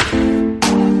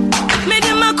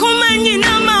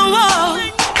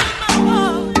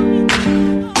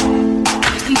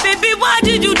 Baby, why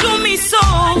did you do me so?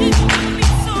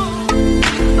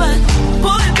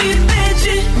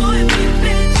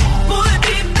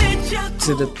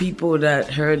 To the people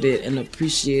that heard it and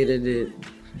appreciated it,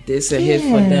 this a hit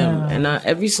for them. And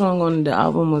every song on the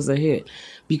album was a hit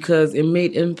because it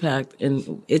made impact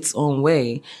in its own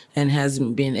way and has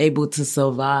been able to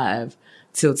survive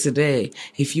till today.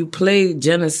 If you play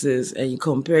Genesis and you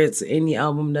compare it to any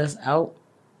album that's out,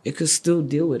 it could still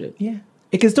deal with it. Yeah.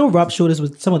 It can still rub shoulders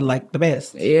with some of the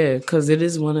best. Yeah, because it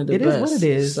is one of the best. It is what it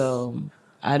is. So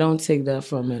I don't take that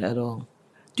from it at all.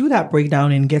 Do that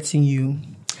breakdown in getting you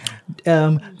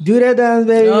Do that dance,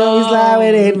 baby. Don't be slide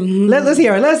with it. Let's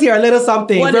hear it. Let's hear a little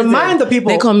something. What Remind the people.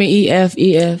 They call me EF.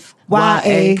 YA.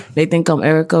 They think I'm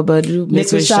Erica Badu.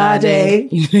 Mixed with Sade.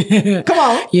 Come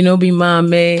on. You know, be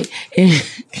Mame.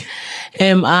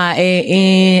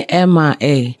 MIA.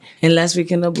 And last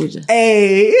week in Abuja.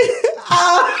 Hey.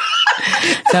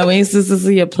 So we used to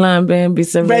see a plan band be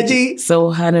some Reggie.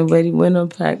 So hot and ready when I'm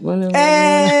packed.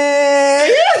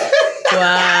 Hey.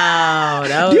 Wow.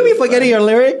 That was Do you be forgetting your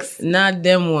lyrics? Not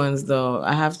them ones though.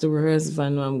 I have to rehearse if I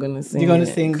know I'm gonna sing. You're gonna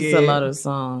sing it. It's a lot of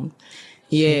songs.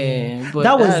 Yeah. But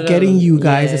that was Getting You,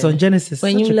 guys. yeah. It's on Genesis.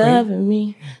 When Such you a great- loving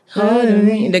me, holding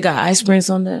me. They got Ice Prince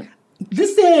on that.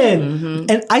 Listen.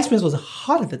 And Ice Prince was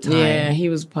hot at the time. Yeah, he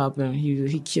was popping.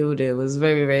 He killed it. It was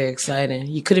very, very exciting.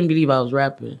 He couldn't believe I was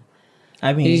rapping.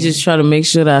 I mean, He just tried to make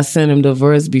sure that I sent him the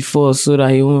verse before so that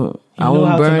I won't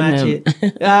burn him.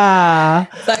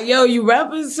 It's like, yo, you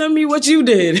rapping? Send me what you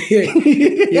did.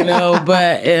 You know,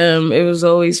 but it was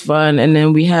always fun. And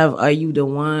then we have Are You the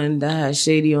One that has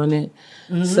Shady on it.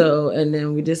 So, and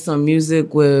then we did some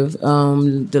music with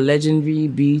the legendary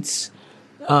Beats.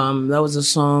 That was a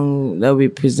song that we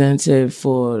presented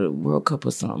for the World Cup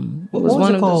or something. What was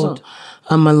it of called? the songs.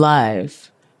 I'm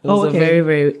Alive. It was okay. a very,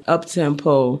 very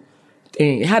up-tempo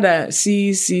thing. It had a C.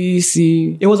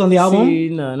 It was on the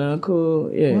album? No, cool.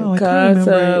 Yeah. Wow, I can't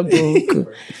remember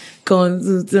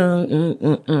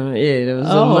Yeah, there was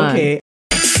a Oh, mine. okay.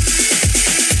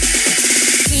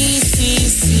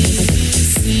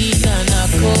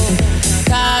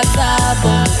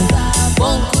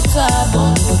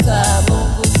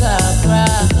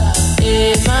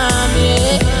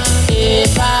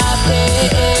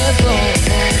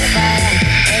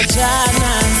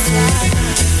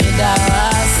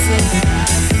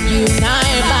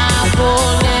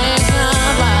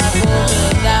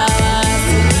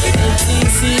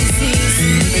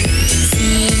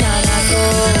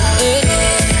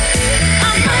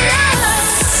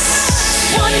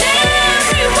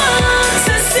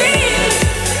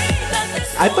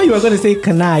 I thought you were going to say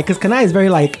Kanai, because Kanai is very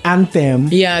like anthem.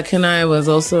 Yeah, Kanai was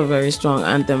also a very strong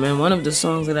anthem. And one of the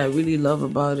songs that I really love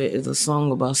about it is a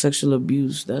song about sexual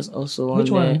abuse. That's also on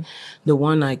Which there. one? The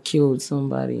one I killed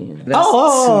somebody. That's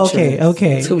okay.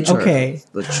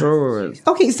 The Churros.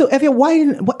 Okay, so Evia,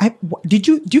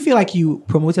 do you feel like you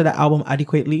promoted the album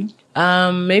adequately?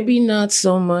 Maybe not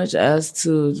so much as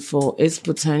for its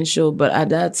potential, but at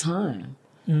that time,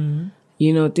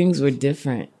 you know, things were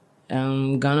different.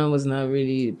 Ghana was not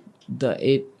really the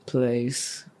it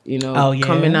place, you know,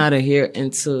 coming out of here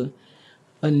into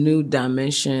a new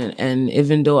dimension. And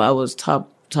even though I was top,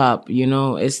 you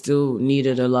know, it still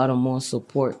needed a lot of more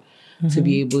support to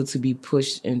be able to be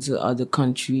pushed into other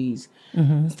countries,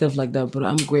 stuff like that. But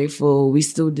I'm grateful. We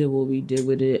still did what we did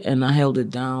with it. And I held it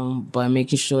down by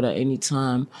making sure that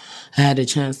anytime I had a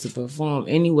chance to perform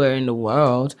anywhere in the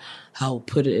world, I would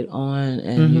put it on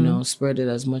and, you know, spread it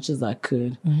as much as I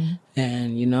could.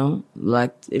 And, you know,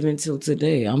 like even till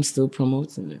today, I'm still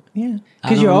promoting it. Yeah.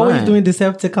 Because you're always doing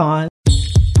Decepticon.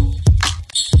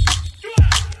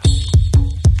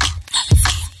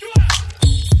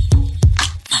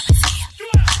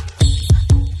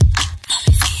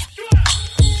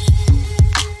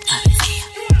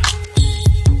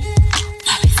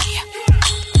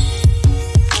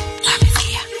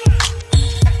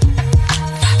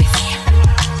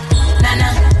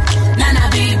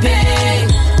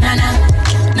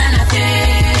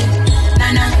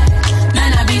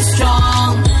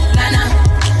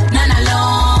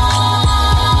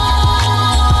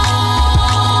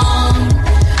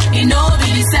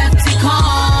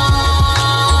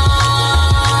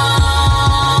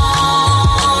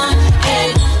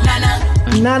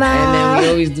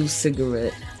 Do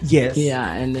cigarette. Yes.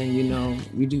 Yeah, and then, you know,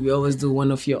 we always do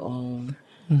One of Your Own.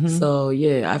 So,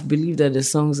 yeah, I believe that the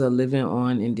songs are living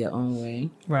on in their own way.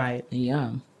 Right.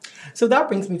 Yeah. So that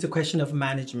brings me to question of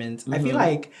management. I feel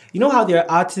like, you know how there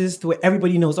are artists where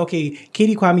everybody knows, okay,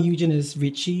 Katie Kwame Eugene is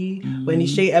Richie, when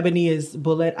Shay Ebony is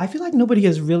Bullet. I feel like nobody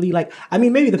has really I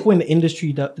mean, maybe the people in the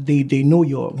industry that they know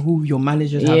who your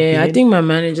managers have been. Yeah, I think my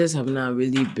managers have not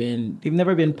really been. They've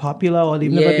never been popular or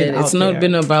they've never been out it's not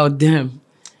been about them.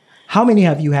 How many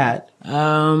have you had?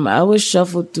 I was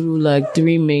shuffled through like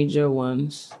 3 major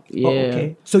ones. Yeah. Oh,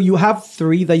 okay. So you have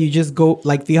 3 that you just go,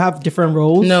 like, do you have different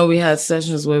roles? No, we had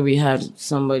sessions where we had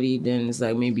somebody, then it's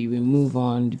like maybe we move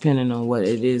on depending on what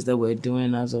it is that we're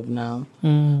doing as of now.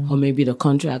 Or maybe the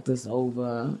contract is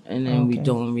over and then we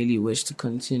don't really wish to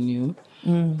continue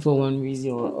for one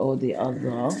reason or the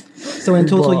other. So in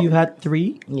total you've had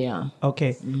 3? Yeah.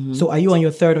 Okay. So are you on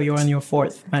your 3rd or you're on your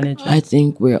 4th manager? I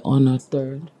think we're on our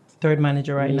 3rd. 3rd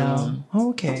manager right now.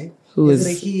 Oh, okay. Is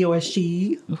it a he or a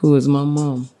she? Who is my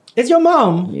mom? It's your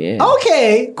mom. Yeah.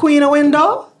 Okay, Queen of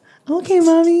Window. Okay,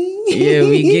 mommy. Yeah,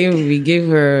 we gave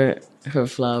her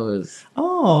flowers.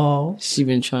 Oh, she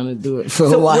been trying to do it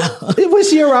for a while. Was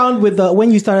she around with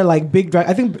when you started like Big Dragon?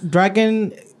 I think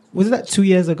Dragon was that 2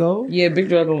 years ago. Yeah, Big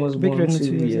Dragon was born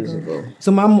 2 years ago.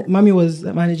 So mommy was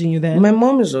managing you then. My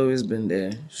mom has always been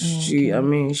there. She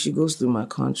goes through my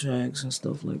contracts and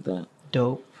stuff like that.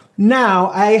 Dope. Now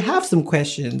I have some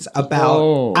questions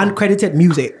about uncredited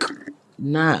music.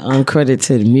 Not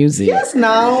uncredited music. Yes,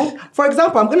 now. For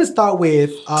example, I'm going to start with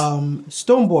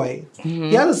Stonebwoy. Mm-hmm.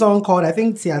 He has a song called, I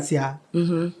think, Tia Tia.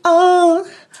 Mm-hmm. Oh,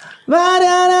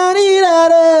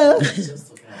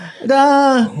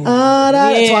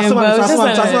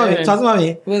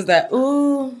 What's that?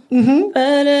 Ooh. Mm-hmm.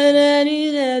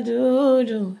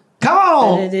 Come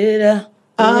on.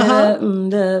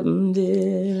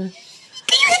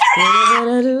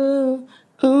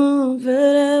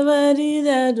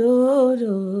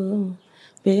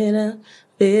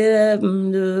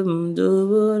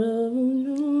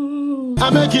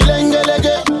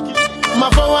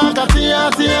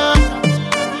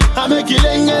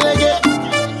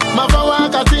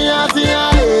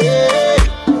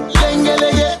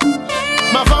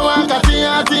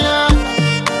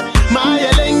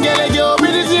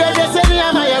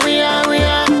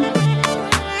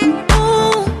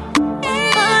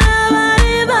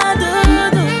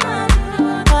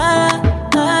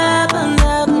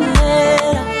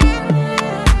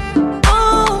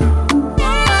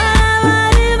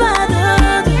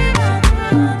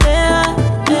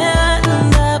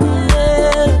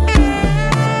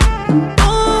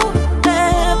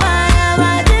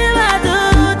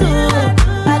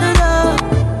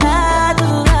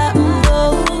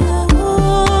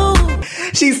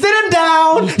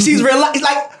 She's relaxed,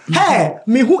 like, hey,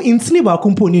 me who intini ba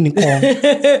kumpo ni nikong.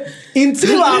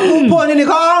 Intini ba kumpo ni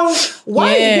nikong.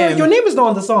 Why? Yeah. Your name is not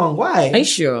on the song. Why? Are you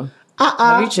sure?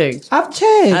 Have you checked? I've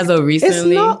checked. As of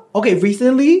recently? It's not, okay,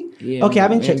 recently? Yeah, okay, I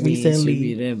haven't checked recently. It should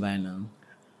be there by now.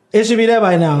 It should be there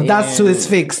by now. Yeah. That's so it's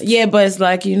fixed. Yeah, but it's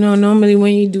like, normally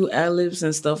when you do ad-libs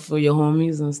and stuff for your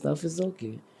homies and stuff, it's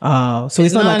okay. Oh, so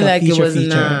it's not like a feature.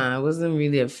 Nah, it wasn't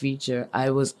really a feature. I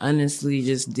was honestly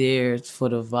just there for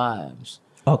the vibes.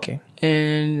 Okay.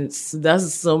 And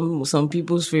that's some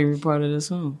people's favorite part of the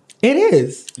song. It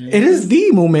is. Yeah. It is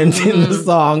the moment in the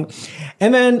song.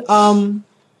 And then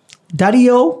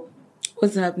Daddy-O.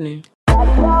 What's happening? Ooh,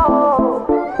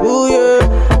 yeah.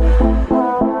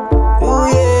 Ooh,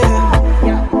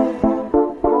 yeah.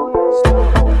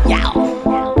 Yeah.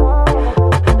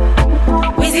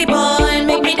 Wizzy boy,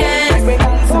 make me dance.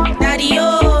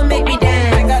 Daddy-O, make me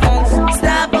dance.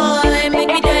 Star boy, make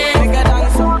me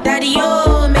dance.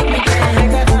 Daddy-O, make me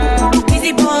dance.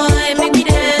 Wizzy boy, make me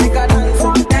dance.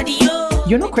 Daddy-O.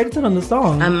 You're not credited on the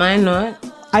song. Am I not?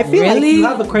 I feel like you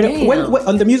have the credit when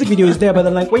on the music video is there, but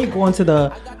then like when you go onto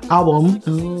the album,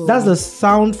 that's the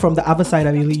sound from the other side,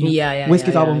 I believe. Yeah.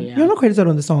 Whiskey's album. Yeah. You're not credited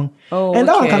on the song. Oh, and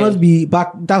that one cannot be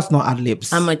back. That's not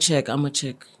ad-libs. I'm a check.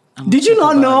 Did you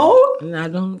not know? I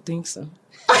don't think so.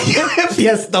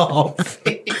 Yes, stop.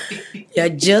 You're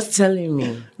just telling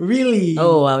me. Really?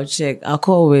 Oh, I'll check. I'll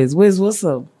call Wiz. Wiz, what's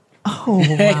up? Oh,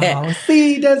 wow.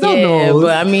 See, there's no nose.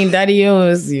 But I mean, Daddy-O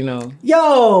is,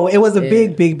 Yo, it was a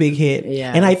big hit.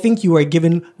 Yeah. And I think you were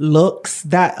given looks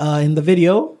that in the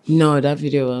video. No, that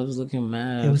video, I was looking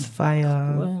mad. It was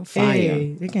fire. Well, fire.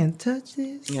 Hey, they can't touch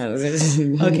this. Yeah.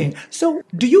 Okay. So,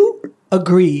 do you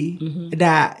agree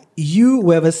that you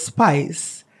were the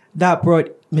spice that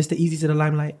brought Mr. Easy to the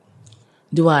limelight?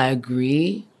 Do I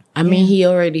agree? I mean, he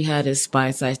already had his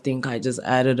spice. I think I just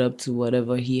added up to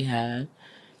whatever he had.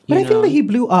 But I feel like he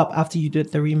blew up after you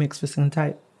did the remix for Skin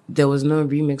Tight. There was no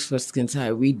remix for Skin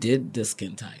Tight. We did the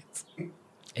Skin Tight.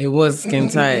 It was Skin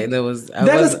Tight. There's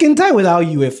a Skin Tight without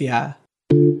you, if yeah.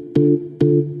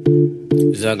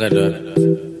 Zagadot.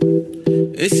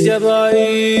 It's your boy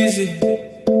Easy.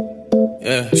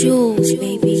 Yeah. Jules,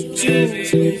 baby.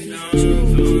 Jules,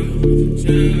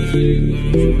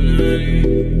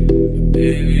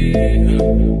 baby.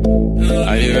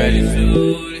 Are you ready?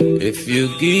 If you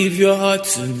give your heart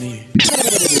to me.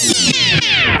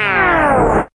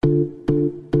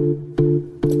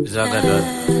 Zagadot.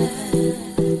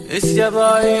 It's your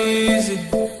boy Easy.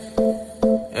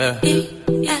 Yeah.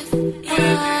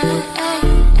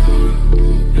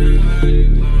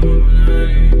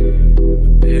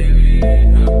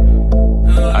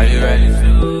 Are you ready?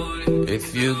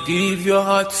 If you give your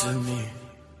heart to me.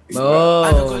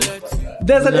 Oh.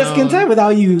 There's a Skin Tight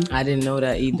without you. I didn't know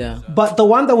that either. But the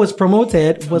one that was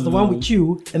promoted was the one with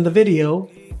you in the video.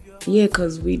 Yeah,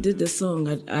 because we did the song.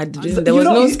 I didn't. There was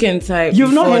no Skin Tight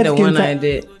You've before not had the Skin one Tight? I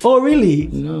did. Oh, really?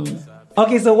 No.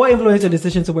 Okay, so what influenced your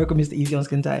decision to work with Mr. Easy on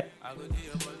Skin Tight?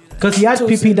 Because he had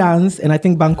PP Dance and I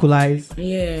think Bankulais.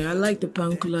 Yeah, I like the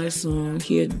Bankulais song.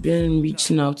 He had been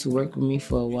reaching out to work with me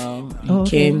for a while. He Okay.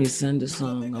 came, he sent the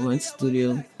song. I went to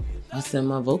studio. I sent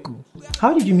my vocal.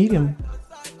 How did you meet him?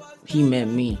 He met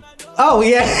me. Oh,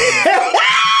 yeah.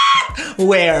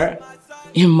 Where?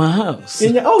 In my house.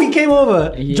 He came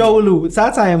over. Yeah. Jolu.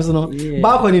 Sometimes, you know. Yeah.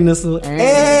 Balcony in this.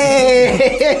 Hey.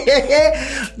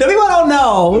 The people don't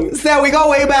know. So we go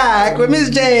way back with Miss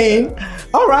Jane.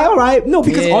 All right. No,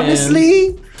 because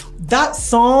honestly, that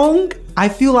song, I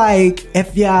feel like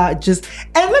if you're just...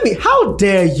 And how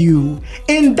dare you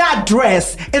in that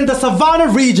dress in the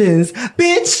Savannah regions,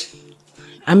 bitch?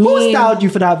 Who styled you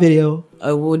for that video?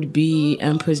 It would be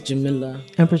Empress Jamila.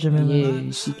 Yeah,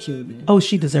 she killed it. Oh,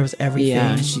 she deserves everything.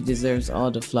 Yeah, she deserves all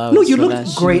the flowers. No, you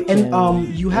looked great. And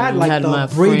you had like the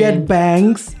braided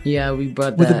bangs. Yeah, we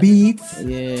brought with that. the beads.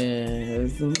 Yeah.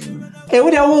 Hey,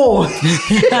 what that?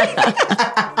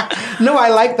 No, I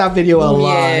like that video a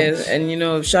lot. Yeah,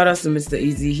 and shout out to Mr.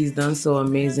 Easy. He's done so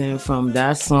amazing from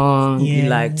that song.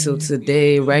 Till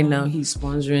today. Right now, he's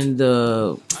sponsoring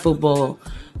the football.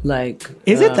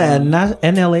 Is it the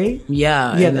NLA?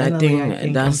 Yeah, and I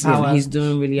think that's Empower. him. He's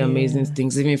doing really amazing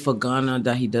things, even for Ghana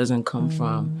that he doesn't come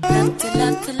from. Love to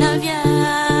love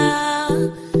ya.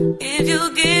 If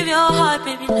you give your heart,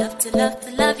 baby, love to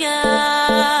love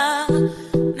ya.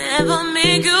 Never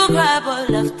make you cry, but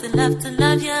love to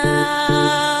love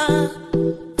ya.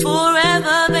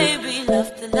 Forever, baby,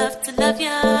 love to love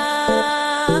ya.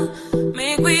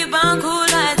 Make we bond cool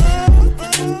like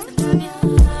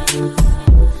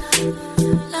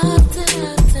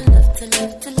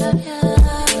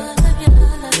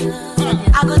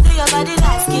I go through your body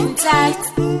like Skin Tight.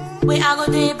 Where I go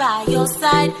there by your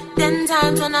side. 10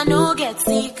 times when I know get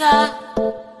sicker.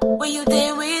 When you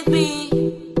there with me,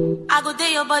 I go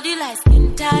there your body like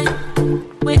Skin Tight.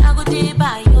 Where I go there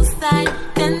by your side.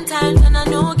 10 times when I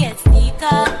know get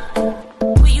sicker.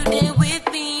 When you there with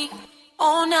me,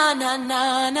 oh na na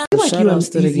na na. I feel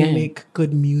like you and Easy make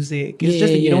good music. It's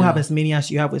just that you don't have as many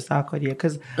as you have with Sarkodie.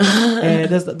 Because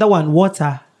there's the one,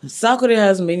 Water. Sarkodie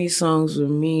has many songs with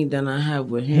me than I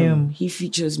have with him. He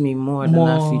features me more than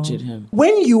I featured him.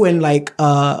 When you and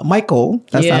Michael,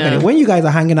 Sarkodie, when you guys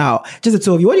are hanging out, just the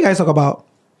two of you, what do you guys talk about?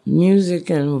 Music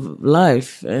and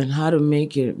life and how to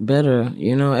make it better,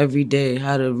 every day,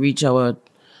 how to reach our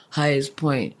highest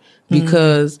point.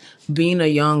 Because being a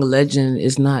young legend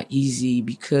is not easy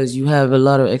because you have a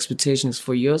lot of expectations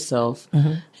for yourself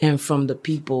and from the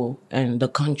people and the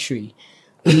country.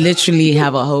 We literally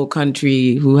have a whole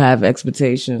country who have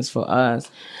expectations for us.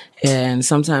 And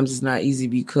sometimes it's not easy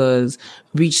because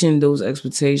reaching those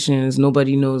expectations,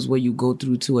 nobody knows what you go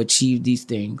through to achieve these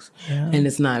things. Yeah. And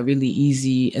it's not really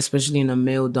easy, especially in a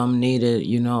male-dominated,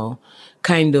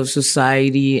 kind of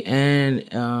society and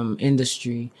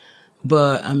industry.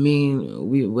 But,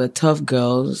 we're tough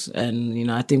girls and,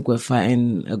 I think we're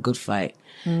fighting a good fight.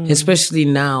 Especially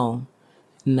now.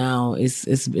 Now,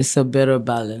 it's a better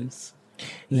balance.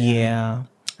 Yeah,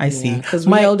 I see. Because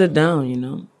we held it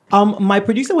down, My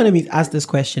producer wanted me to ask this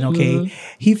question, okay?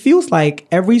 He feels like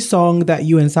every song that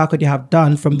you and Sarkodie have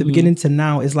done from the beginning to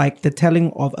now is like the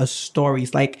telling of a story.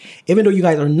 It's like, even though you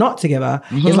guys are not together,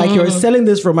 it's like you're selling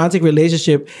this romantic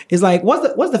relationship. It's like,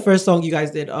 what's the first song you guys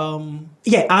did? I'm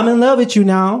in love with you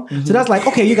now. So that's like,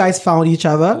 okay, you guys found each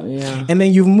other. Yeah. And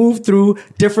then you've moved through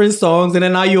different songs. And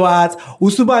then now you at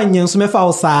Usuba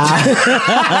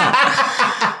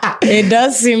It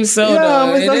does seem so.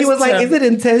 Yeah, so he was like, is it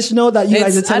intentional that you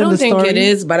guys are telling the story? I don't think it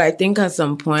is, but I think at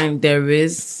some point there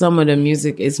is some of the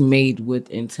music is made with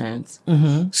intent.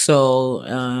 So,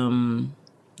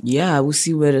 we'll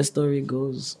see where the story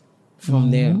goes from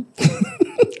there.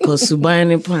 Because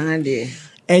Subani Pande.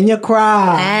 And you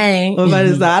cry.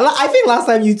 I think last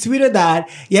time you tweeted that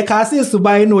you can't say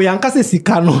Subai no, you can't say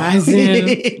Sikano.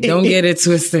 Don't get it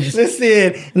twisted.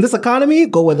 Listen, in this economy,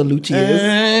 go where the Lucci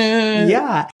is.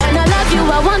 Yeah. And I love you,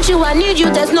 I want you, I need you.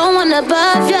 There's no one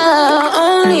above you.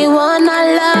 Only one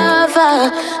I love.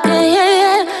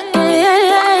 Yeah.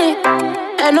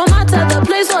 And no matter the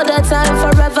place or the time,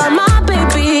 forever, my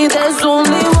baby. There's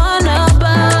only one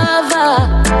above.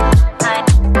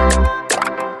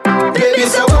 Baby,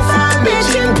 so we'll find me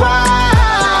chimpa.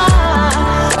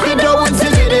 We don't want to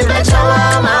get it back.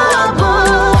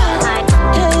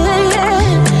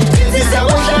 This is a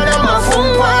ocean of my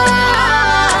phone.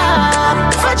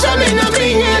 Fachami na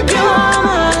minye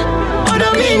bioma. Oda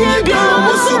minye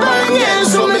bioma. Subanye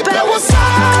so me pe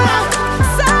wasara.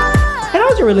 And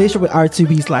how's your relationship with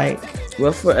R2B's like?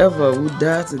 We're forever. We'll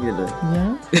die together.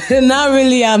 Yeah. Not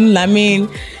really. I mean,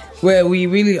 where we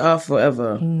really are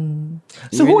forever.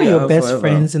 So who are your best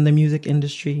friends in the music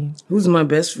industry? Who's my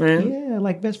best friend? Yeah,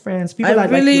 like best friends. People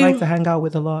that like you like to hang out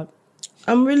with a lot.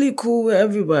 I'm really cool with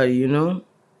everybody, you know?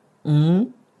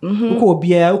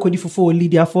 Uko di fufo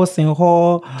Lydia Forsen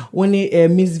Hall, when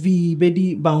Miss V,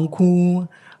 Betty Banku.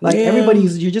 Like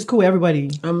you're just cool with everybody.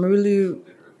 I'm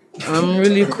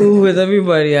really cool with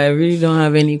everybody. I really don't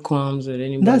have any qualms with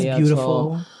anybody. That's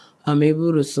beautiful. At all. I'm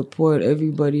able to support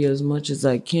everybody as much as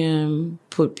I can,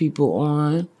 put people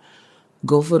on,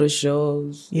 go for the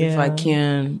shows if I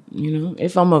can, you know,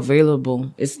 if I'm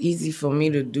available. It's easy for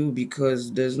me to do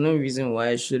because there's no reason why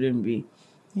it shouldn't be.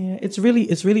 Yeah, it's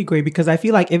really great because I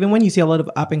feel like even when you see a lot of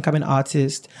up and coming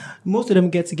artists, most of them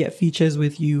get features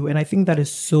with you, and I think that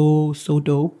is so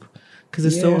dope because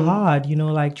it's so hard, you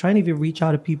know, like trying to even reach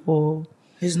out to people.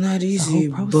 It's not easy,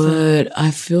 but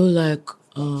I feel like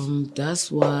that's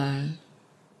why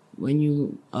when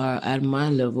you are at my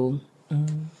level,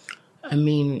 I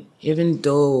mean, even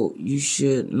though you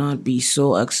should not be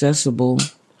so accessible,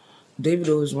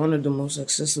 Davido is one of the most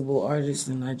accessible artists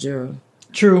in Nigeria.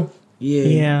 True.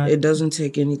 Yeah. It doesn't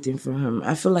take anything from him.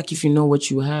 I feel like if you know what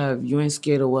you have, you ain't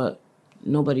scared of what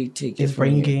nobody take it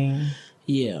from you.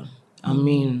 Yeah. I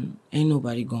mean, ain't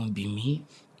nobody gonna be me.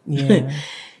 Yeah.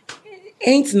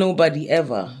 Ain't nobody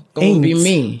ever gonna be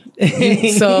me.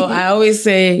 So I always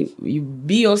say, you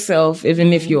be yourself,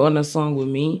 even if you're on a song with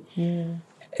me. Yeah.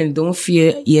 And don't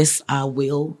fear, yes, I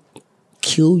will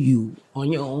kill you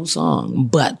on your own song.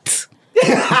 But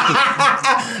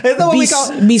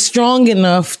be strong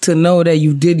enough to know that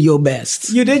you did your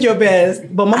best. You did your best,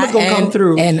 but mama's gonna come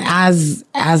through. And as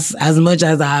much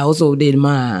as I also did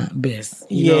my best.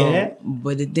 You know?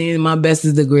 But the thing, my best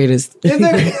is the greatest.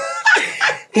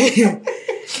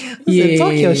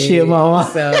 Talk your shit, mama.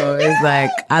 So it's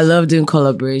like, I love doing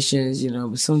collaborations, you know,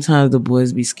 but sometimes the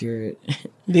boys be scared.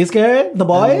 They scared? The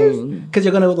boys? Because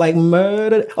you're gonna like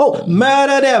murder them.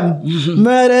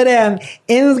 Murder them.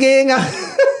 In Gingham.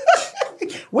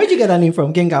 Where'd you get that name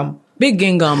from? Gingham? Big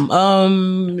Gingham.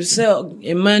 So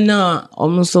imana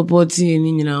almost supporting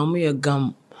you know, I'm a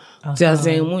gum. So I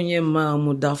say you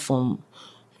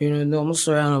know, they almost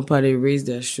surround how they raise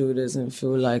their shoulders and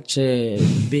feel like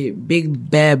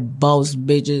big bad boss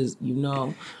bitches, you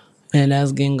know. And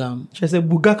that's Gingham. She said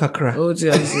Buga Kakra. Oh,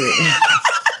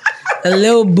 a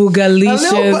little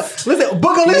boogalicious. Listen,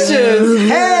 boogalicious.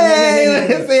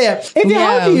 Hey, listen.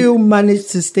 How do you manage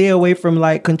to stay away from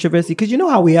like controversy? Because you know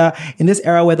how we are in this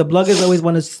era where the bloggers always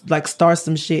want to like start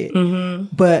some shit,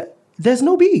 but there's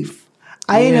no beef.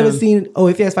 I ain't never seen.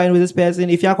 If you're fighting with this person,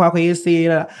 if you're say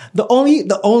the only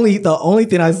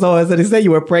thing I saw is that they said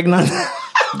you were pregnant.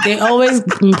 They always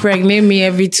impregnate me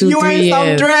every 2-3 years. You wear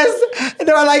some dress. And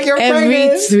they were like, you're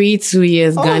pregnant. Every 2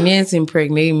 years, Ghanaians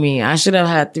impregnate me. I should have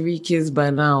had 3 kids by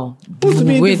now. With the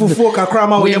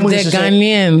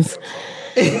Ghanaians.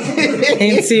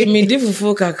 And see me different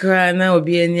folk cry now would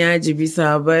be a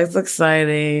nyajibisa, but it's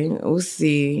exciting. We'll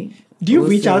see. Do you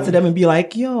reach out to them and be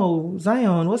like, yo,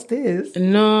 Zion, what's this?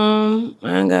 No,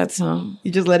 I ain't got time. You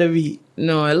just let it be?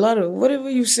 No, a lot of whatever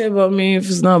you say about me, if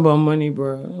it's not about money,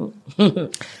 bro.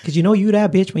 Because you know you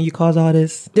that bitch when you cause all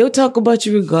this. They'll talk about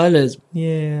you regardless.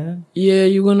 Yeah. Yeah, are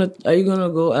you gonna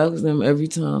go ask them every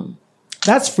time?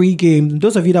 That's free game.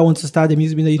 Those of you that want to start the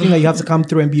music business, you think that you have to come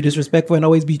through and be disrespectful and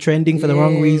always be trending for the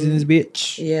wrong reasons,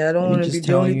 bitch. Yeah, I don't want to be.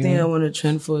 The only thing I want to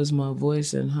trend for is my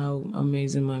voice and how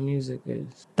amazing my music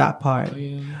is. That part. Oh,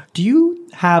 yeah. Do you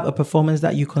have a performance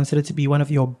that you consider to be one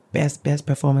of your best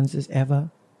performances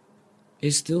ever?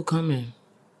 It's still coming.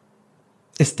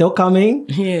 It's still coming?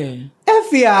 Yeah.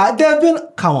 Effia, there have been...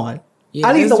 Come on. Yeah,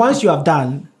 at least the ones you have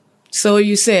done. So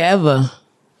you say ever.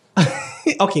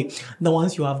 Okay, the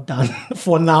ones you have done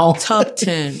for now. Top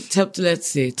 10. Let's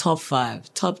say top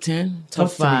 5. Top 10? Top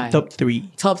 5. Top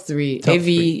 3. Top 3.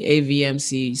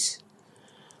 AVMCs.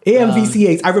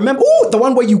 AMVCAs. I remember, the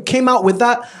one where you came out with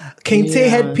that Kente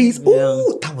headpiece.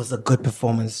 That was a good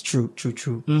performance. True.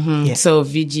 Mm-hmm. Yeah. So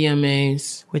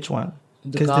VGMAs. Which one?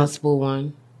 The gospel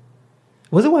one.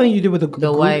 Was it one you did with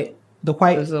the white? The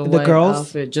white, the girls?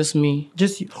 Outfit, just me.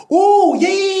 Just you. Oh,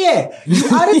 yeah. You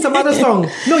added some other song.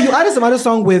 No, you added some other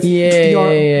song with your...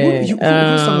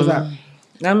 Whose song was that?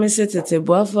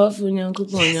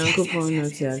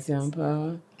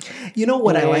 You know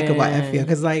what I like about Effia?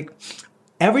 Because like,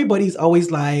 everybody's always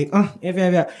like,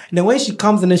 Effia. And then when she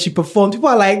comes and then she performs, people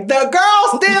are like, the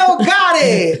girl still got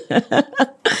it.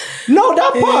 No,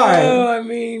 that part.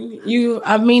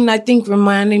 I think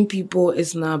reminding people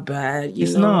it's not bad.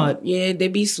 It's not. Yeah, they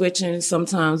be switching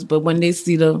sometimes, but when they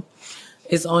see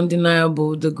It's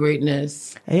undeniable, the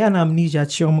greatness. And amnesia,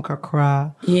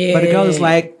 kakra. Yeah. But the girl is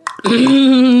like,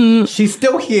 she's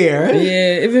still here.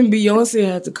 Yeah, even Beyonce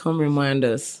had to come remind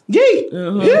us. Yay!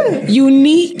 Yeah.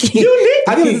 Unique.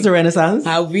 Have you listened to Renaissance?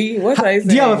 Have we? What I say?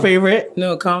 Do you have a favorite?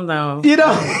 No, calm down. You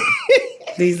know?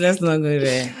 Please, let's not go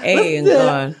there. Hey,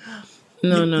 God.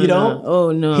 No. You don't?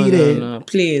 Oh, no. Heated. No.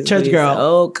 Please. Church please. girl.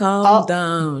 Oh, calm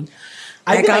down.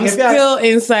 I feel I'm like still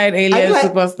inside Alien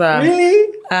Superstar.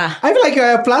 Really? I feel like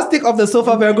you're a plastic of the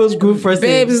Sofa Virgos group person.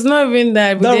 Babe, it's not even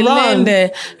that. But they land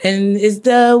there, and it's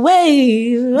the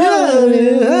way. All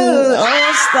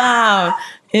style.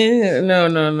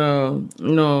 No.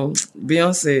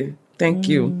 Beyonce, thank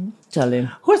you. Charlie.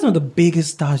 Who are some of the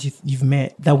biggest stars you've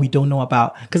met that we don't know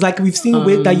about? Because like we've seen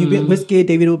that you've been Whiskey,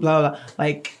 David, blah, blah, blah.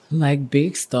 Like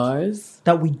big stars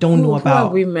that we don't know about. Who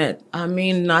have we met? I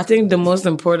mean, I think the most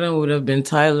important would have been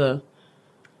Tyler.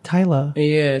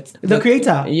 Yeah. The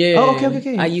creator? Yeah. Oh,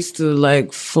 okay. I used to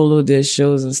like follow their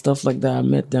shows and stuff like that. I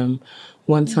met them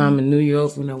one time in New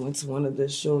York when I went to one of their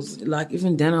shows. Like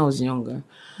even then I was younger.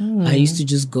 I used to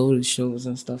just go to shows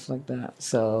and stuff like that.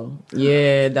 So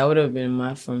yeah, that would have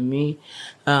been for me.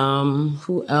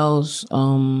 Who else?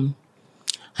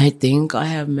 I think I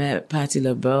have met Patti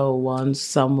LaBelle once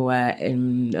somewhere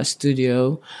in a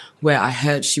studio where I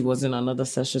heard she was in another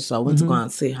session, so I went to go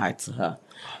and say hi to her.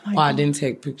 I didn't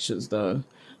take pictures though.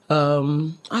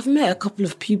 I've met a couple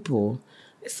of people.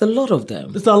 It's a lot of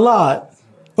them. It's a lot.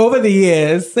 Over the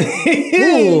years. I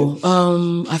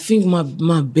think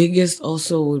my biggest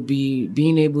also would be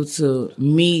being able to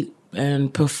meet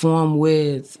and perform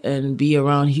with and be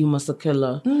around Hugh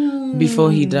Masekela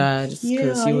before he died,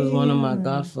 because he was one of my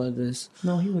godfathers.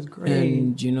 No, he was great.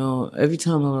 And every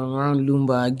time I'm around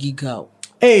Lumba, I geek out.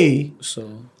 Hey, so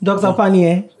Dr.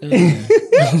 Panier,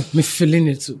 me feeling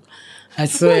it too. I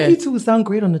feel swear, like you two would sound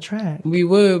great on the track. We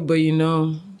would, but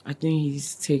I think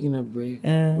he's taking a break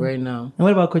right now. And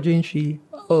what about Kodrinshi?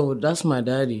 Oh, that's my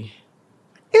daddy.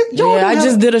 I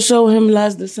just did a show with him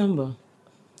last December.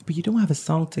 But you don't have a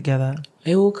song together.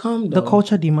 It will come though. The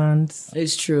culture demands.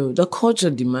 It's true. The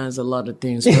culture demands a lot of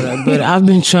things, but I've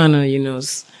been trying to,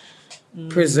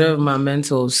 preserve my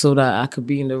mental so that I could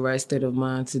be in the right state of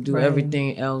mind to do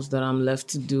everything else that I'm left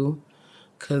to do.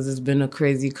 Because it's been a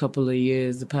crazy couple of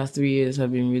years. The past 3 years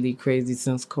have been really crazy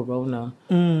since Corona.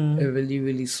 It really,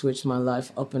 really switched my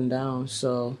life up and down.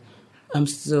 So I'm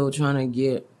still trying to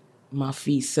get my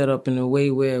feet set up in a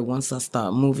way where once I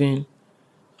start moving,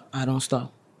 I don't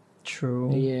stop.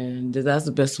 True. Yeah, that's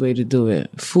the best way to do it.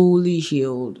 Fully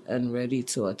healed and ready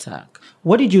to attack.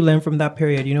 What did you learn from that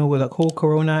period? With the whole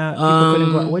Corona, people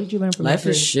couldn't go out. What did you learn from life that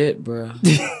period? Life is shit, bro.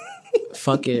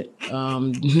 Fuck it.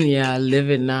 I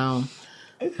live it now.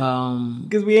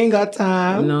 Because we ain't got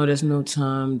time. No, there's no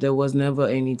time. There was never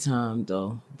any time,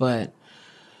 though. But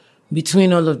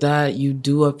between all of that, you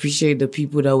do appreciate the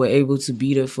people that were able to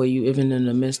be there for you, even in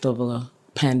the midst of a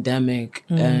pandemic,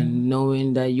 and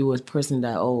knowing that you was a person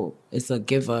that, it's a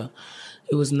giver.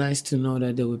 It was nice to know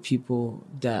that there were people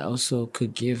that also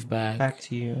could give back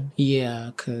to you.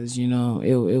 Yeah, because, it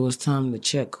was time to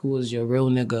check who was your real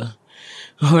nigga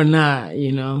or not,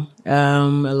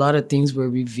 A lot of things were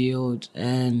revealed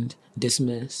and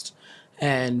dismissed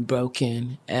and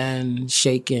broken and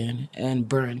shaken and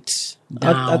burnt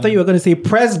down. I thought you were going to say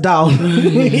pressed down.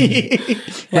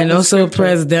 And also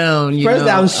pressed down. Pressed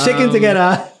down, shaken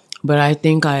together. But I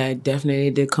think I definitely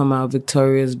did come out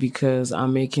victorious because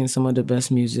I'm making some of the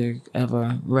best music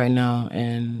ever right now.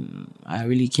 And I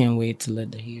really can't wait to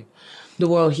let the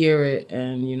world hear it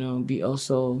and, be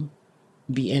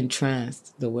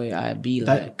entranced the way I be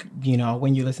like.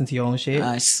 When you listen to your own shit.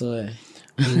 I swear.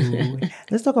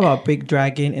 Let's talk about Big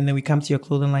Dragon, and then we come to your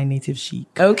clothing line, Native Chic.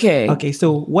 Okay,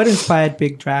 so what inspired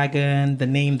Big Dragon, the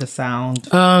name, the sound?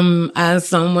 As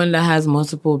someone that has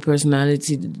multiple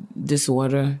personality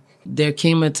disorder, there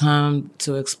came a time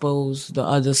to expose the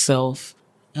other self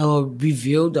or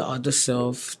reveal the other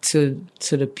self to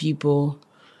the people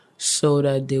so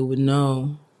that they would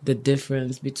know the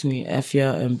difference between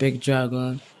Efya and Big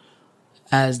Dragon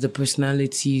as the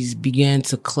personalities began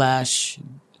to clash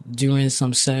during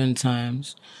some certain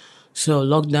times. So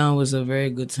lockdown was a very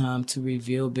good time to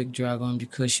reveal Big Dragon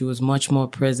because she was much more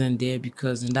present there,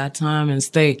 because in that time and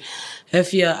state,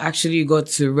 Efya actually got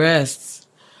to rest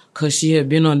because she had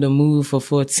been on the move for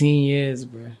 14 years,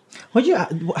 bro.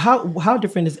 How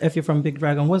different is Efya from Big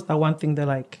Dragon? What's that one thing they're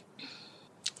like?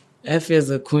 Efya is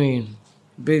a queen.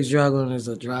 Big Dragon is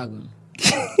a dragon.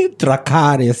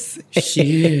 Dracarys.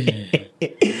 Shit.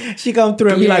 She come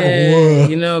through and be like, whoa.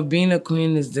 You know, being a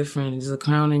queen is different. It's a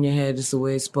crown in your head. It's the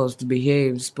way it's supposed to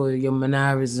behave. It's your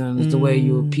mannerisms, the way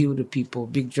you appeal to people.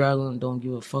 Big Dragon don't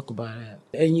give a fuck about that.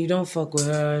 And you don't fuck with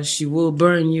her, she will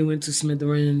burn you into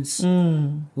smithereens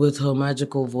with her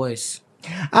magical voice.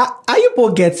 Are you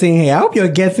both getting here? I hope you're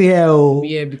getting here. Oh.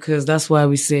 Yeah, because that's why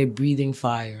we say breathing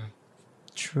fire.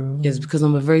 True. Yes, because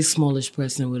I'm a very smallish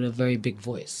person with a very big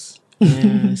voice.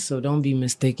 Yeah, so don't be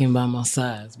mistaken by my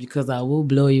size, because I will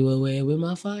blow you away with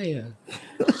my fire.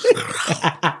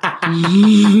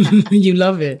 You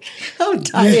love it. I'm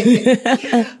tired.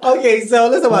 Okay, so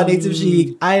let's talk about Native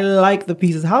Chic. I like the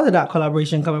pieces. How did that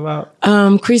collaboration come about?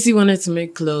 Chrissy wanted to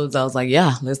make clothes. I was like,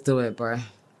 yeah, let's do it, bro.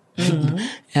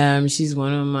 She's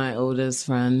one of my oldest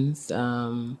friends.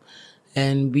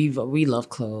 And we love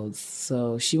clothes.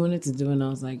 So she wanted to do it, and I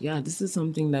was like, yeah, this is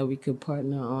something that we could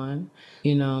partner on,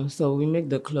 you know. So we make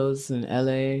the clothes in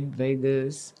LA,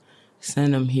 Vegas,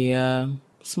 send them here.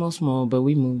 Small, but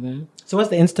we moving. So what's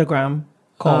the Instagram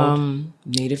called?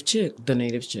 Native Chick, the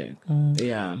Native Chick.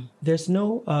 Yeah. There's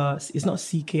no, it's not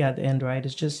CK at the end, right?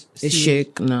 It's just it's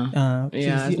Chick, no.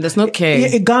 Yeah, there's no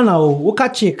K. Ghana, Woka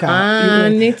Chick.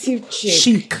 Native Chick.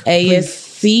 Chic.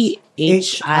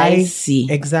 ASCHIC.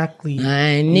 Exactly.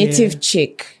 Native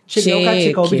Chick. Chick.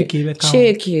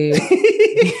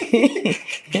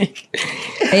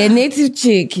 A native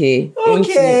chick.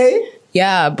 Okay.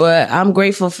 Yeah, but I'm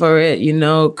grateful for it. You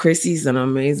know, Chrissy's an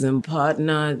amazing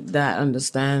partner that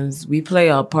understands. We play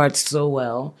our parts so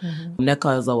well.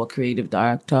 Neka is our creative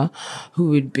director, who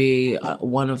would be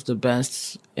one of the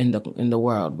best in the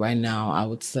world right now, I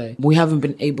would say. We haven't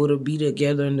been able to be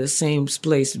together in the same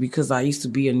place because I used to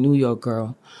be a New York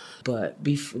girl. But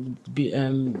before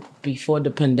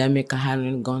the pandemic, I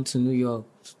hadn't gone to New York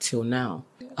till now.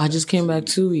 I just came back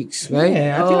 2 weeks, right?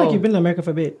 Yeah, I feel like you've been in America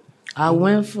for a bit. I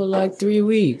went for like 3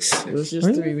 weeks. It was just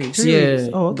 3 weeks. 3 yeah. weeks.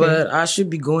 Oh, okay. But I should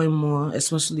be going more,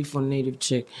 especially for Native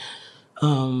Chick.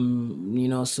 You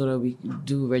know, so that we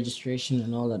do registration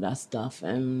and all of that stuff.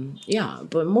 And yeah,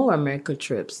 but more America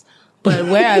trips. But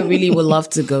where I really would love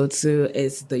to go to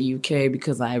is the UK,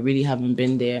 because I really haven't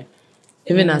been there.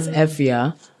 Even as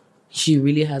Effia, she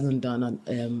really hasn't done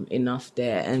enough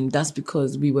there. And that's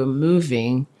because we were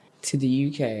moving to the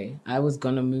UK. I was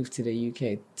going to move to the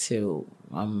UK till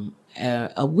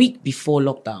a week before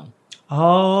lockdown.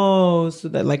 Oh, so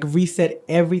that like reset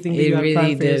everything that you had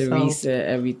planned for yourself. It really did reset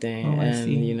everything. Oh, I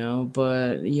see. You know,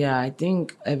 but yeah, I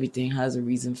think everything has a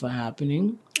reason for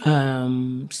happening.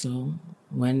 So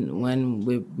when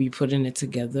we putting it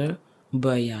together,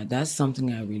 but yeah, that's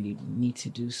something I really need to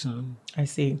do soon. I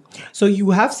see. So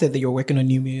you have said that you're working on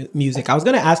new music. I was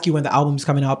going to ask you when the album's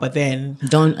coming out, but then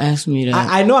don't ask me that.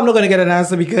 I know I'm not going to get an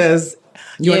answer because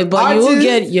you're going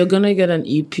to get an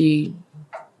EP.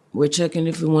 We're checking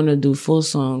if we want to do 4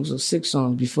 songs or 6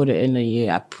 songs before the end of the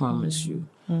year. I promise you.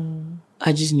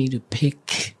 I just need to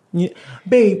pick. Yeah.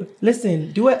 Babe,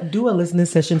 listen, do a listening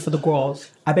session for the girls.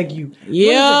 I beg you.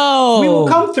 Yo! We will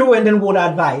come through and then we'll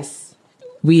advise.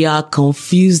 We are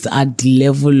confused at the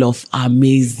level of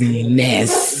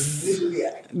amazingness.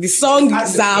 The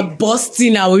songs are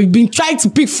busting now. We've been trying to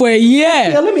pick for a year.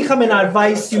 Yeah, let me come and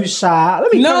advise you, Sha.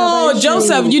 No,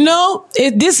 Joseph, you know,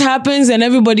 if this happens and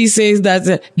everybody says that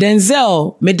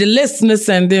Denzel made the listeners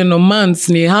send in a month.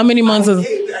 How many months? I gave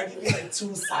you like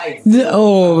 2 sides.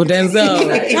 Oh,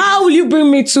 Denzel. How will you bring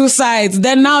me 2 sides?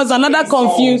 Then now it's another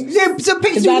confused.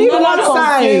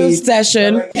 Confused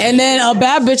session. And then a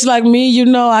bad bitch like me, you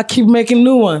know, I keep making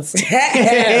new ones.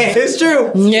 It's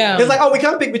true. Yeah. It's like, oh, we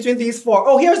can't pick between these 4.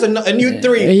 Oh, here's a new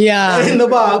 3 in the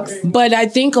box. But I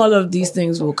think all of these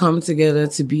things will come together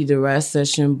to be the right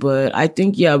session. But I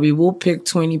think, yeah, we will pick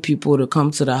 20 people to come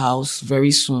to the house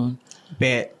very soon.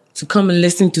 Bet. To come and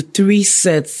listen to 3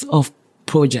 sets of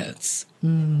projects.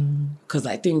 Because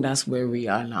I think that's where we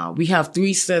are now. We have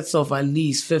 3 sets of at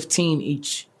least 15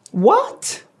 each.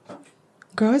 What?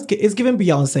 Girl, it's giving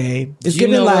Beyonce. It's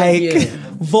giving like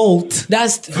Volt.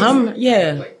 That's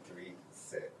yeah.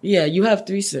 Yeah, you have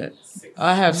 3 sets.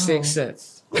 I have 6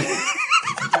 sets.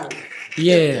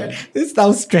 Yeah. This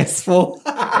sounds stressful.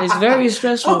 It's very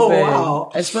stressful, babe.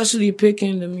 Wow. Especially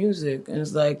picking the music. And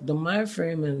it's like the mind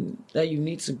frame that you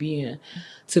need to be in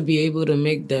to be able to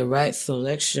make the right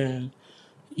selection.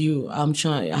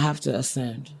 I have to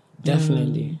ascend.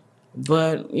 Definitely.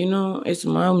 But, you know, it's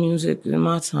my music and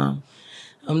my time.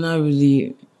 I'm not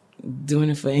really doing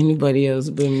it for anybody else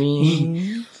but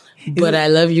me. But I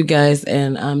love you guys,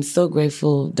 and I'm so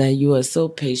grateful that you are so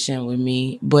patient with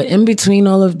me. But in between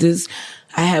all of this,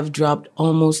 I have dropped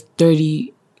almost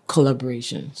 30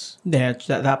 collaborations. Yeah,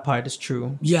 that part is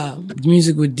true. Yeah,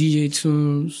 music with DJ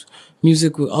Tunes,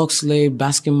 music with Oxley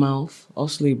Basketmouth,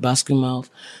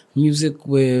 music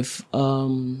with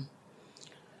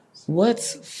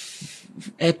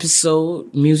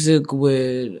episode, music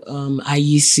with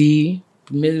IEC,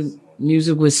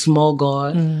 music with Small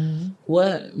God.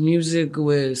 What music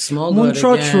with Small God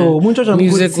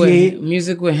again?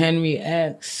 Music with Henry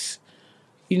X.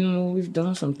 You know, we've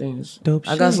done some things. Dope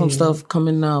I got some shit. stuff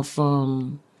coming out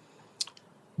from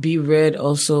Be Red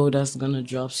also that's gonna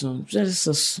drop soon.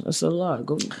 It's a lot.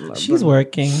 She's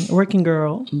working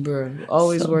girl. Bruh,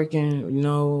 always working. You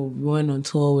know, we went on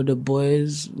tour with the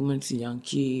boys. We went to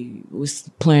Yankee. We was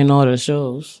playing all the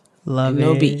shows. Love it.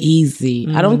 It'll be easy.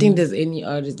 I don't think there's any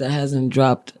artist that hasn't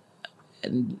dropped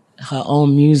her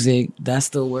own music that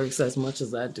still works as much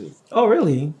as I do. Oh,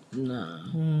 really? Nah.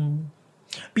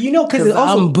 But you know, because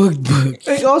I'm booked.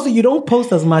 Also, you don't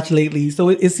post as much lately, so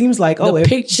it seems like the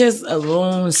pictures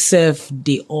alone,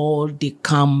 they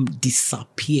come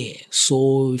disappear.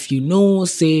 So if you know,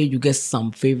 say you get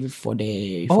some favorite for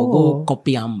the, if I go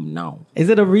copy them now. Is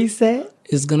it a reset?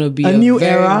 It's gonna be a new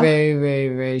very, era, very, very,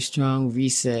 very strong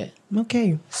reset.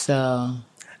 Okay, so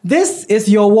this is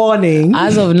your warning.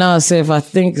 As of now, say if I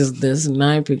think there's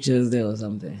 9 pictures there or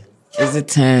something. Is it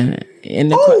 10?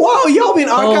 Wow, y'all been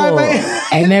archiving.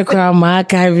 And then my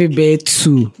archive bay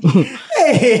too.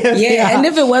 Yeah, and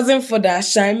if it wasn't for that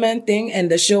Shyman thing and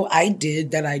the show I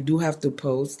did that I do have to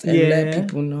post and let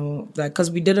people know, like, because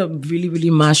we did a really, really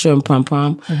mass show in Pram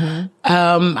Pram.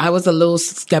 I was a little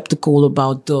skeptical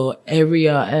about the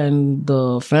area and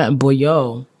the fan, but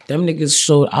yo, them niggas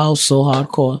showed out so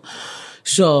hardcore.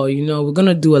 So, you know, we're going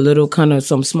to do a little kind of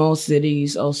some small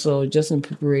cities also just in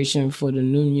preparation for the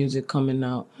new music coming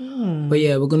out. But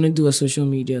yeah, we're going to do a social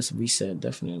media reset,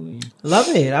 definitely. Love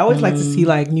it. I always like to see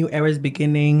like new eras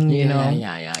beginning, you know.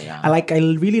 Yeah. I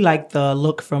really like the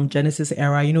look from Genesis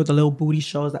era, you know, the little booty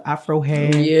shows, the afro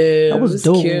hair. Yeah. That was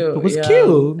dope. Cute. It was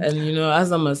cute. And, you know,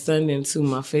 as I'm ascending too,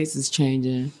 my face is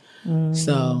changing.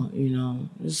 So, you know,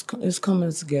 it's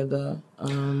coming together.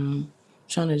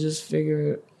 Trying to just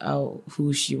figure out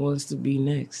who she wants to be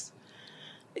next.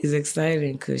 It's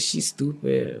exciting because she's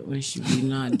stupid when she be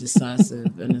not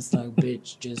decisive. And it's like,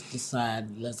 bitch, just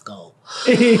decide, let's go.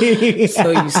 So you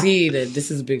see that this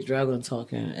is Big Dragon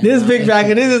talking. This is Big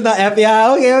Dragon. This is not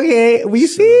FBI. Okay. We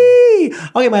see.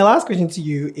 Okay, my last question to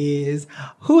you is,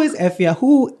 who is Effia?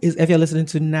 Who is Effia listening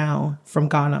to now from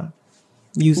Ghana?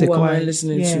 Music who am wise? I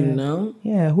listening to now?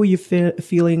 Yeah, who you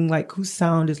feeling like, whose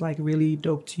sound is like really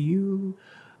dope to you?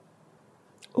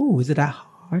 Oh, is it that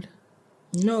hard?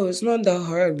 No, it's not that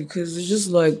hard because it's just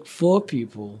like 4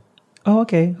 people. Oh,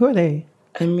 okay. Who are they?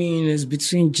 I mean, it's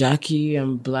between Jackie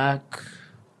and Black.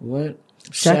 What?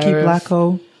 Jackie Sheriff.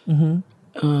 Blacko.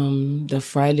 The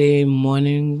Friday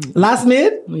morning. Last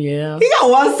Mid? Yeah. He got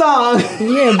one song.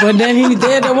 Yeah, but then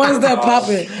they're the ones that pop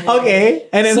it. Okay.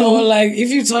 And then so like if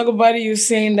you talk about it, you're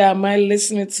saying that am I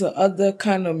listening to other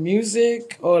kind of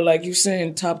music or like you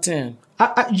saying top 10?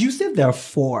 You said there are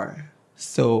 4.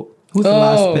 So who's the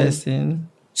last person?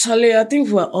 Charlie, I think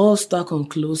we're all stuck on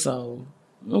Closer.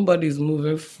 Nobody's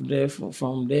moving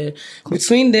from there.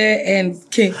 Between there and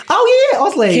King. Oh yeah,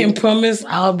 Osley. King Promise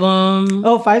album.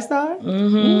 Oh, 5-star?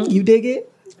 You dig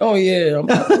it? Oh yeah.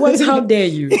 How dare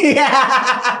you?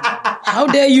 How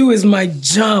dare you is my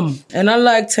jam. And I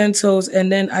like 10 Toes.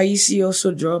 And then IEC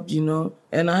also dropped, you know.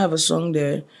 And I have a song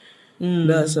there.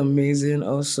 That's amazing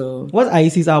also. What's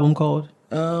IEC's album called?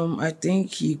 I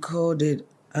think he called it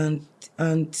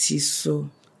Antiso.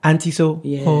 Antiso?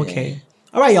 Yeah. Oh, okay.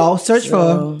 All right, y'all. Search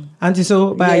for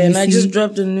Antiso by IEC. And I just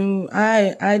dropped a new...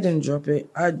 I didn't drop it.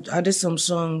 I did some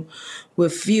song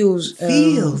with Feels.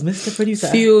 Feels, Mr. Producer.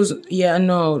 Feels, yeah,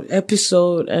 no.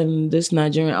 Episode and this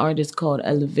Nigerian artist called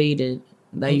Elevated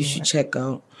that you should check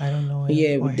out. I don't know.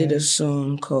 Yeah, we did a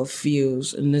song called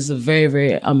Feels, and there's a very,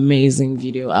 very amazing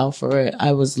video out for it.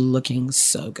 I was looking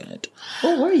so good.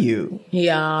 Where were you?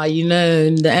 Yeah, you know,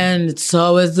 in the end, it's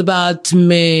always about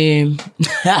me.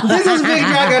 This is Big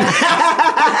Dragon.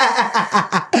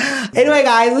 Anyway,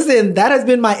 guys, listen, that has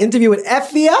been my interview with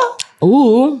Effia.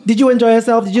 Ooh. Did you enjoy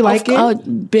yourself? Did you like it? Oh,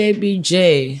 baby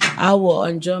J. I will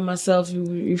enjoy myself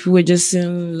if we were just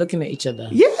sitting looking at each other.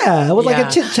 Yeah, it was like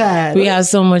a chit chat. We had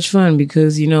so much fun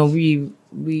because, you know, we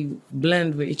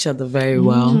blend with each other very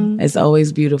well. It's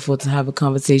always beautiful to have a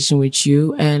conversation with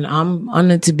you. And I'm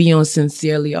honored to be on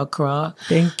Sincerely Accra.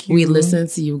 Thank you. We listen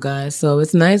to you guys. So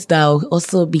it's nice that I'll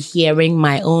also be hearing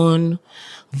my own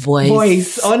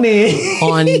voice on it.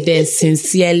 on the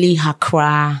Sincerely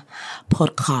Accra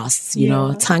podcast. You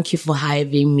know, thank you for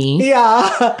having me.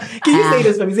 Yeah. Can you say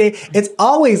this for me? Say, it's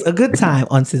always a good time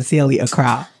on Sincerely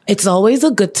Accra. It's always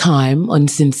a good time on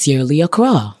Sincerely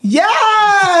Accra.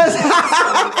 Yes!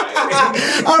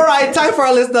 All right, time for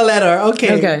a listener letter.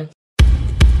 Okay.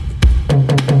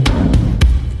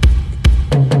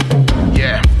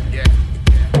 Yeah.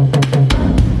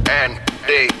 And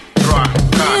they draw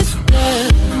cards.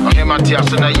 Okay,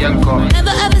 Matthias and Yanko. Never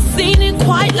ever seen it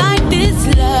quite like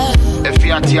this love. If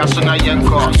you are Tias and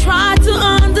Yanko. I try to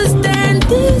understand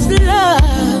this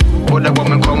love. What the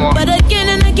woman come on. But again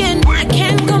and again, I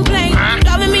can't complain.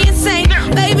 Driving me insane.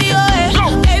 Baby, oh yeah.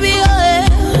 Baby, oh yeah.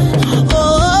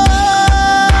 Oh,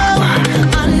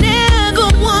 I never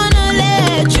wanna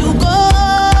let you go.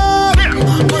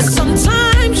 But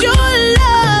sometimes your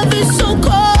love is so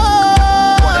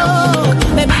cold.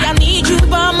 Baby, I need you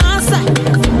by my side.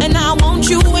 And I want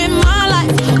you in my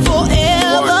life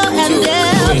forever and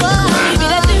ever. Baby,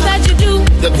 the things that you do.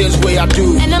 The things way I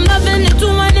do. And I'm loving it too,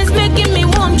 and it's making me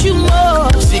want you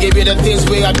more. See, give me the things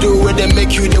way I do where they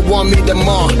make you, they want me the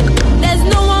more. There's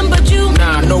no one but you.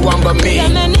 Nah, no one but me. Yeah,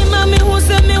 many mommy who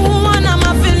send me who and I'm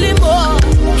a feeling more.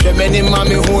 Yeah, many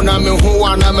mommy who and I'm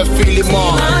a feeling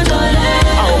more.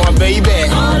 Oh, my baby.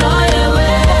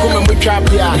 Come and we trap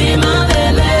ya.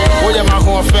 Oh, yeah, my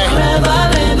whole family.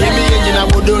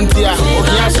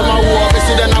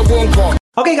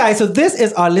 Okay, guys, so this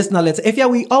is our listener letter. If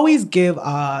we always give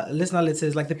listener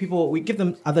letters, like the people, we give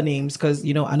them other names because,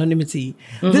 you know, anonymity.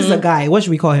 Mm-hmm. This is a guy. What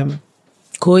should we call him?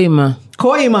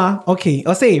 Koima. Okay,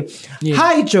 I'll say,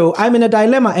 Hi, Joe. I'm in a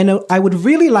dilemma and I would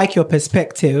really like your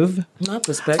perspective. Not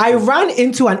perspective. I ran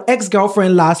into an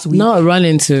ex-girlfriend last week. Not run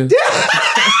into.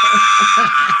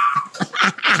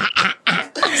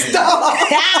 Stop.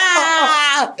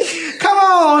 Come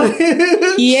on.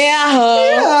 Yeah,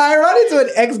 I ran into an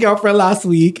ex-girlfriend last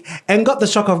week and got the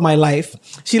shock of my life.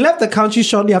 She left the country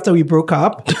shortly after we broke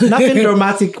up. Nothing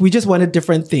dramatic. We just wanted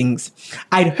different things.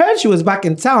 I'd heard she was back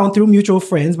in town through mutual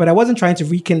friends, but I wasn't trying to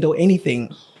rekindle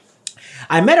anything.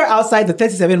 I met her outside the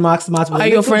 37 Mark Smart. Are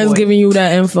your friends giving you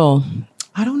that info?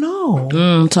 I don't know.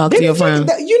 Talk to your friend.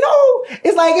 You know,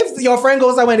 it's like if your friend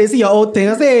goes somewhere and they see your old thing,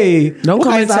 I say, don't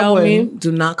come and tell me.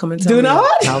 Do not come and tell me. Do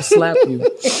not? I'll slap you.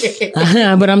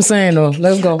 But I'm saying though,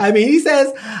 let's go. I mean, he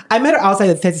says, I met her outside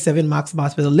the 37 Mark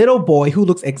Smart with a little boy who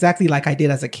looks exactly like I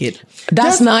did as a kid.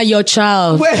 That's not your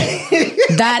child.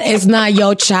 That is not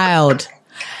your child.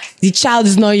 The child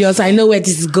is not yours. I know where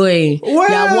this is going. Well,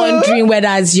 you're wondering whether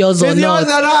it's yours or not.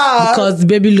 Because the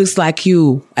baby looks like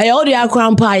you. I already have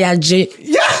grandpa. Yeah.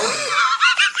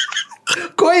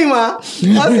 Koima.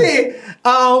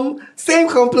 I'll say, same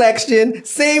complexion,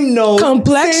 same nose, same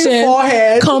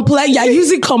forehead. You're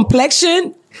using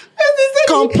complexion?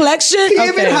 Complexion? He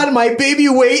even had my baby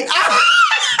weight.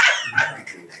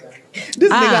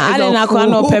 This nigga is a fool.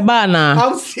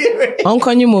 I'm serious.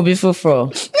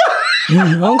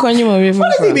 What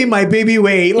does he mean my baby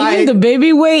weight? Like, even the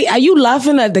baby weight? Are you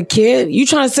laughing at the kid? You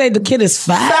trying to say the kid is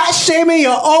fat? Fat shaming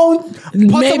your own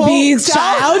maybe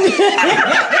child?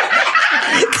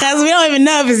 Because we don't even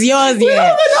know if it's yours yet. We don't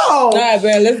even know. All right,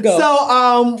 bro, let's go.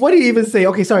 So, what did he even say?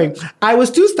 Okay, sorry. I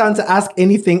was too stunned to ask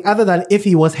anything other than if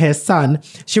he was her son.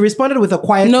 She responded with a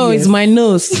quiet No, yes. It's my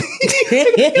nose.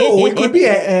 It could be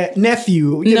a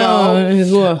nephew, you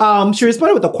know. She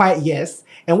responded with a quiet yes.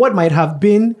 And what might have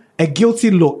been a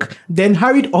guilty look, then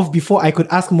hurried off before I could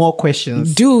ask more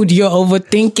questions. Dude, you're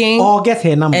overthinking. Or get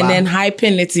her number. And then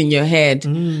hyping it in your head.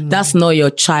 That's not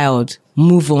your child.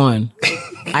 Move on.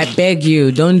 I beg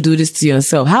you, don't do this to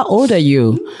yourself. How old are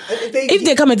you? If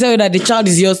they come and tell you that the child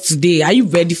is yours today, are you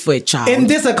ready for a child? In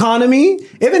this economy?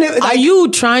 Are you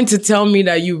trying to tell me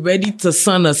that you're ready to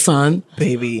son a son?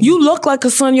 Baby. You look like a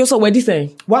son yourself. What do you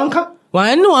say?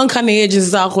 Why no one can age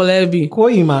is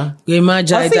Koima.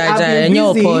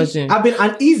 I've been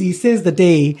uneasy since the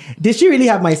day. Did she really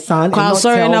have my son?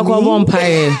 Sorry,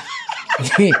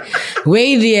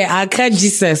 wait there, I can't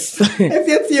Jesus.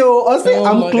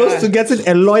 I'm close to getting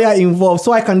a lawyer involved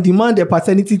so I can demand a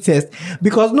paternity test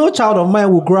because no child of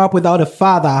mine will grow up without a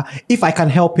father if I can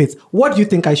help it. What do you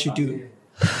think I should do?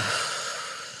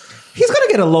 He's gonna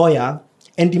get a lawyer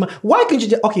and demand. Why can't you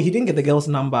just... Okay, he didn't get the girl's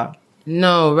number.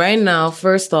 No, right now,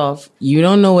 first off, you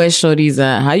don't know where Shorty's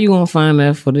at. How you gonna find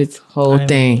her for this whole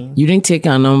thing? You didn't take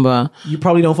her number. You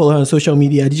probably don't follow her on social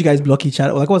media. Did you guys block each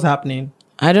other? Like, what's happening?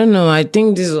 I don't know. I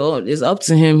think this is up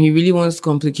to him. He really wants to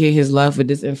complicate his life with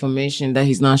this information that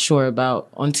he's not sure about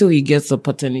until he gets a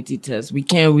paternity test. We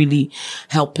can't really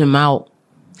help him out.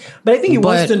 But I think he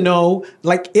wants to know,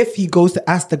 like, if he goes to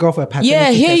ask the girl for a paternity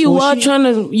Yeah, here test, you are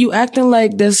you acting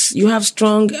like this. You have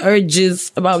strong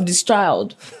urges about this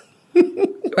child.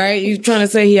 Right? You're trying to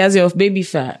say he has your baby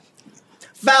fat.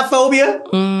 Fat phobia?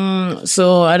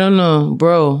 So, I don't know,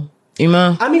 bro.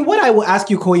 Ima? I mean, what I will ask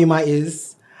you, Koima,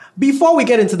 is, before we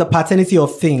get into the paternity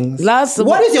of things,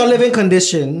 what is your living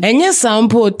condition? And yes,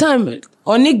 sample time.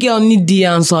 Only girl need the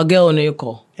answer, girl on your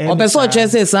call. Or person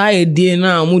just says, I did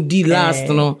now, moody last,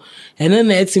 no. And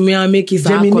then it's me, I make it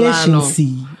germination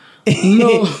C.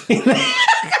 No.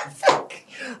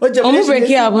 I'm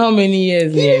breaking up how many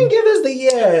years? You didn't give us the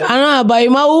year. I know, but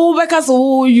because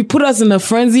you put us in a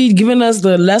frenzy, giving us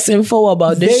the less info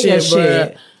about this shit.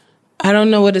 But I don't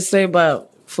know what to say about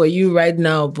for you right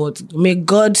now, but may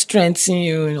God strengthen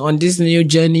you on this new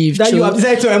journey you have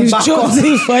decided to embark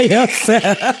on for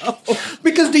yourself.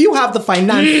 Because do you have the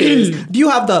finances? Do you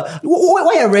have the why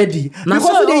are you ready?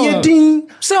 Because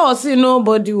so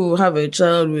nobody will have a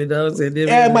child without a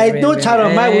no child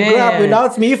of mine will grow up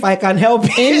without me if I can help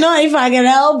it. If I can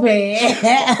help it.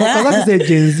 Because that's a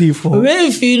Gen Z for.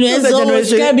 Generation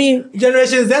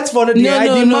Z's for the day. I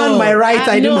demand my right.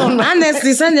 I demand my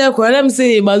honestly, I'm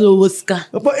saying about Oscar.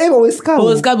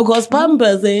 Oscar because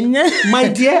Pampers, my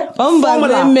dear,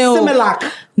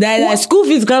 Similac. That school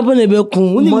fees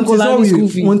Montessori school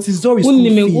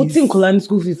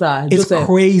fees. It's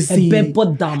crazy. And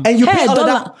you pay all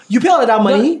of that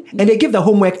money, and they give the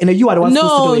homework, and then you are the one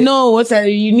supposed to do it. No, what's a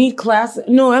unique class?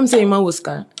 No, I'm saying my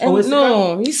Oscar.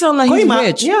 No, he sound like he's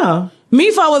rich. Yeah. Me,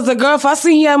 if I was the girl, if I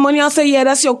see he had money, I'll say, yeah,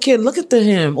 that's your kid. Look at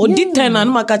him. Or did 10 and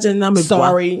I'm catching.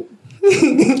 Sorry.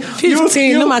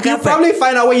 15. You probably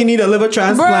find out when you need a liver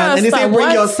transplant, and they say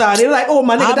bring your son. They're like, oh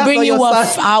my nigga, that's not your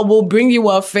son. I will bring you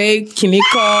a fake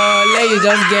clinical. Let you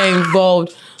just get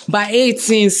involved. By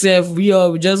 18,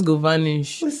 we just go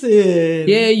vanish. Listen.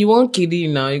 Yeah, you want kiddie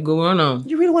now. You go run on.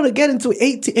 You really want to get into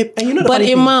 18, and you know. But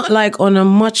like on a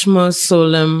much more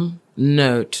solemn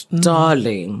note,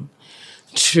 darling,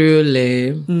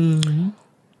 truly, don't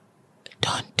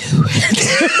do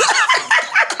it.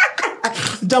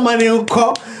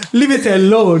 Leave it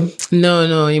alone.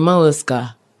 No, Ima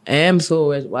Oscar. I am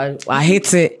so I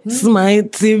hate it. My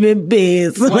baby.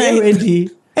 Ready.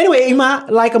 Anyway, Ima,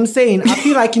 like I'm saying, I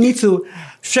feel like you need to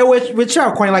share with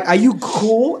your coin. Like, are you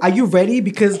cool? Are you ready?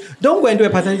 Because don't go and do a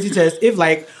paternity test if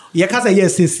like you can't say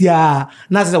yes, yeah.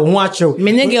 Not say watch you.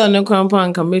 Me nigga on the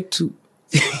compound commit to.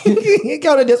 You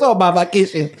can't just all about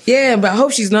vacation. Yeah, but I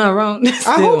hope she's not around.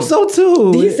 I hope so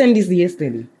too. Did you send this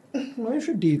yesterday? I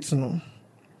should date no.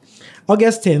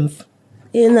 August 10th.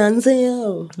 In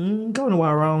Anseo. Going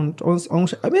around.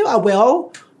 I mean,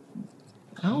 well,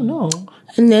 I don't know.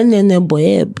 And then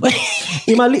boy.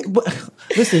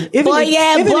 Listen, even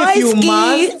if you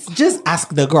must, just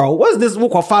ask the girl. What's this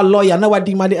book of our lawyer? Now what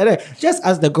demand? Just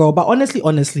ask the girl. But honestly,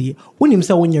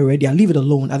 when you're ready, I'll leave it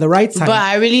alone at the right time. But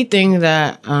I really think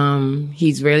that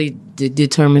he's really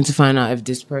determined to find out if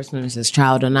this person is his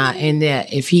child or not, and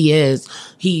that if he is,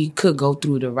 he could go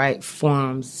through the right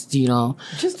forms, so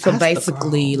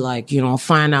basically,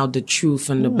 find out the truth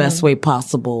in the best way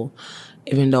possible.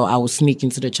 Even though I would sneak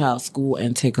into the child's school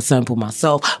and take a sample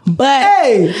myself. But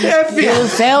you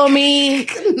feel me?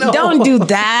 No. Don't do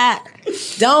that.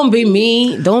 Don't be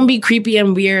me. Don't be creepy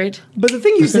and weird. But the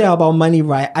thing you say about money,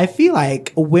 right? I feel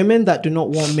like women that do not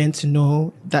want men to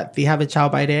know that they have a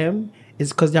child by them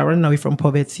is because they're running away from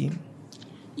poverty.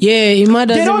 Yeah, your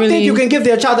mother they don't think you can give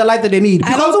their child the life that they need.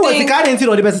 Because the guy didn't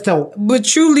know the best to tell. But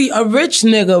truly, a rich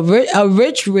nigga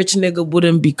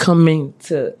wouldn't be coming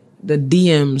to the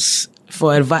DMs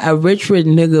for advice. A rich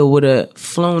nigga would have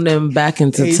flown them back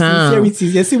into town. I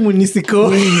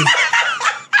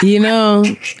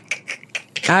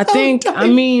think, a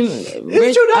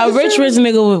rich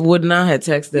nigga would not have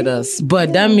texted us.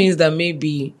 But that means that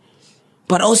maybe,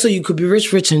 but also you could be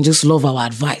rich and just love our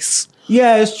advice.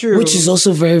 Yeah, it's true. Which is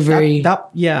also very, very,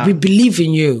 we believe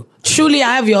in you. Truly,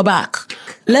 I have your back.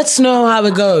 Let's know how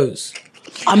it goes.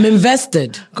 I'm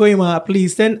invested. Koima,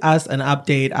 please send us an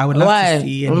update. I would love to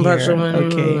see and hear.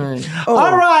 Okay. Oh.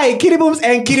 All right, kitty booms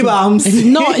and kitty bums.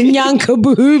 Not nyanka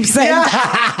boobs.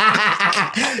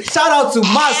 Shout out to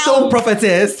Milestone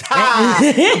Prophetess.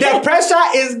 The pressure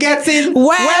is getting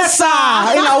worse.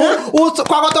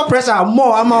 Pressure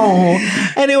more.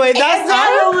 Anyway, that's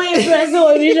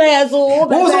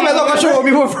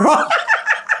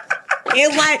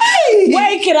It's like,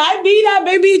 wait, can I be that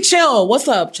baby? Chill. What's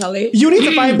up, Charlie? You need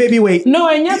to find baby weight. No,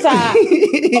 and yes,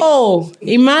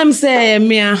 Imam said,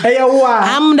 Mia,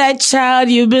 I'm that child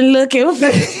you've been looking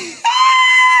for.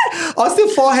 Also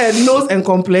forehead, nose, and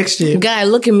complexion. Guy,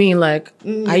 look at me like,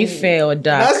 are you fair or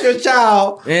dark? That's your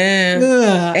child.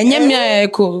 Yeah. And yeah,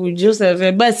 cool.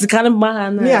 Joseph, but it's kind of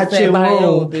behind.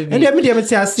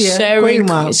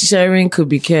 Sharing could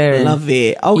be caring. Love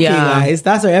it. Okay, guys,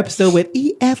 that's our episode with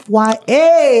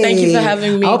EFYA. Thank you for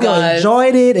having me. I hope you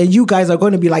enjoyed it, and you guys are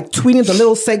going to be like tweeting the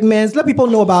little segments. Let people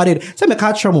know about it. Send me a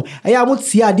catch from I want to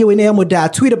see how deal in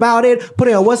that. Tweet about it. Put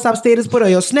it on your WhatsApp status. Put it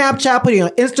on your Snapchat. Put it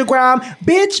on Instagram.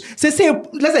 Bitch,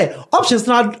 let's say options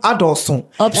not adults.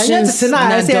 Options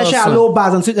tonight. I say I share a low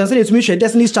bars and send it to me. Share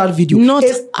Destiny's Child video. Not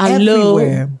it's a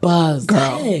everywhere. Low bars,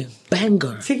 girl. Hey,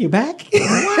 banger. Take you back.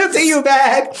 Take you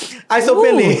back. I so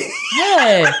Billy.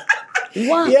 Hey.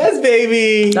 Wow. Yes,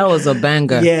 baby. That was a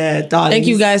banger. Yeah, darling. Thank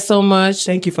you guys so much.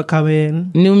 Thank you for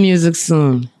coming. New music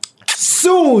soon.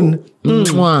 Soon.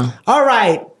 All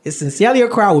right. It's Sincerely Your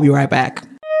Crowd. We'll be right back.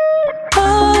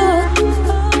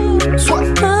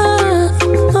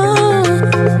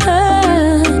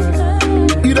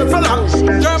 You the fella.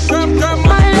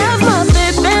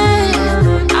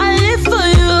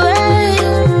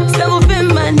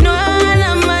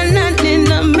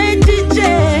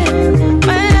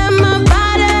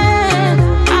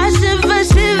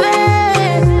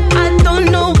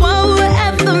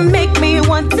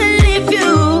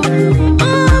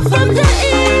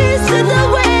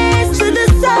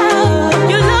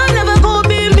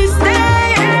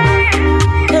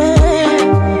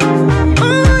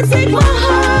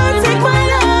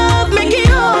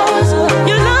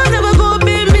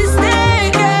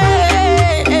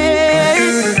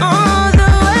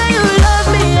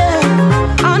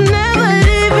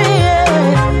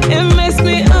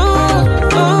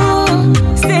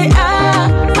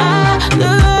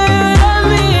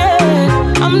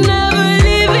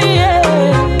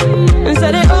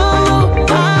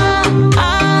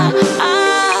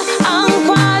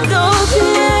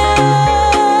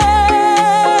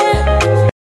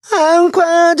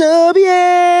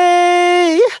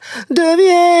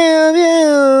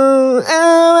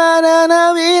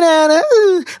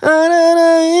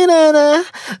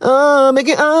 Make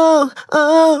it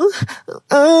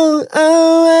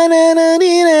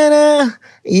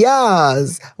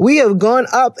Yes, we have gone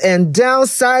up and down,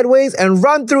 sideways, and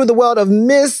run through the world of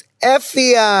Miss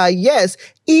Effia. Yes,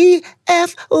 EFYA.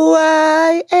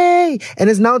 And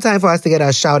it's now time for us to get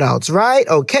our shout outs, right?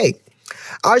 Okay.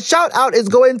 Our shout out is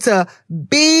going to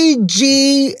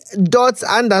BG_.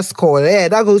 Yeah,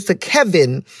 that goes to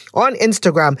Kevin on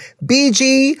Instagram.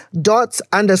 BG_.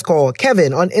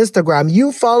 Kevin on Instagram.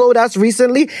 You followed us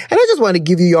recently, and I just want to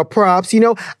give you your props. You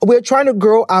know, we're trying to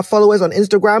grow our followers on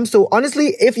Instagram. So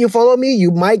honestly, if you follow me,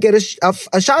 you might get a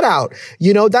shout out.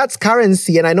 You know, that's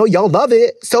currency, and I know y'all love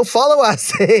it. So follow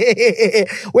us.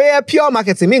 We're pure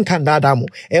marketing. Me kandadamu.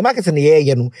 Marketing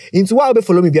you know. Into what be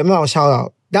follow me, be a shout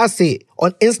out. That's it.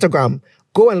 On Instagram,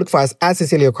 go and look for us at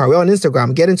Cecilia Crow. We're on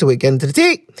Instagram. Get into it. Get into the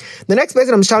tea. The next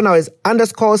person I'm shouting out is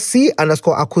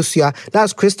 _C_Akusia.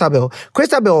 That's Christabel.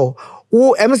 Christabel,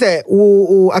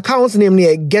 who account's name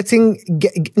near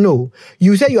no.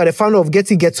 You said you are the founder of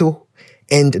Ghetto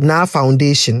and Now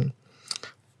Foundation.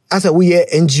 As a we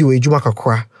NGO,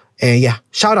 Jumakakra. Yeah,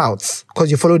 shout outs,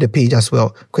 because you follow the page as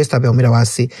well. Christabel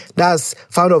Midawasi. That's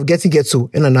founder of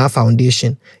Ghetto and Now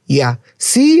Foundation. Yeah.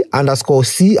 C_C __.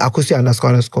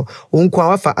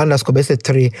 Unkwa for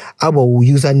 _3 our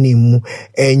username.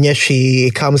 And yes,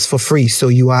 it comes for free. So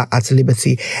you are at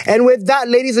liberty. And with that,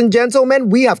 ladies and gentlemen,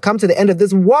 we have come to the end of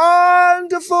this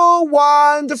wonderful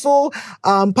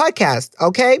podcast.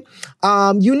 Okay.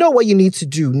 You know what you need to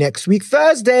do next week,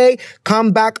 Thursday.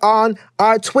 Come back on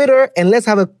our Twitter and let's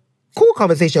have a cool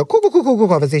conversation. Cool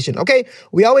conversation. Okay.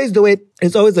 We always do it.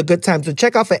 It's always a good time. So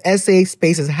check out for SA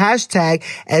Spaces,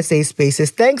 #SA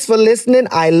Spaces. Thanks for listening.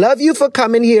 I love you for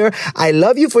coming here. I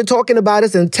love you for talking about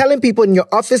us and telling people in your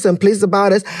office and place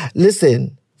about us.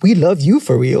 Listen, we love you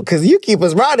for real because you keep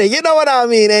us running. You know what I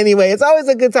mean? Anyway, it's always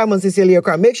a good time on Cecilia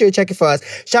Crown. Make sure you check it for us.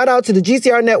 Shout out to the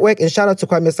GCR Network and shout out to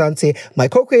Kwame Sante, my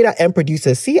co-creator and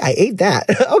producer. See, I ate that.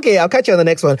 Okay, I'll catch you on the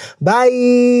next one.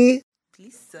 Bye.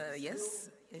 Please, yes.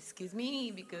 Excuse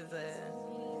me, because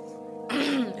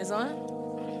it's on.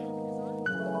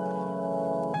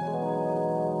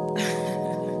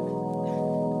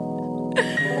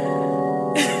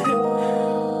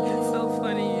 It's so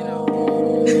funny, you know.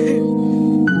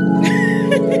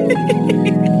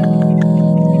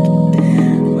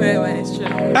 Wait, it's true.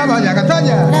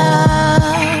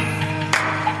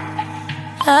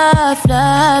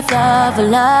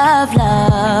 Love.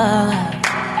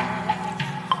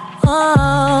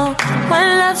 Oh, when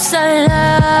love said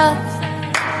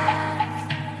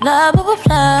love,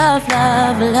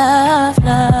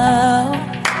 love.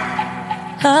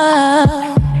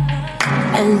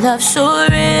 And love so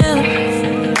real,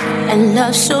 and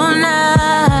love so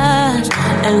nice.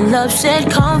 And love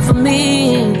said come for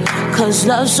me, cause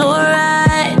love's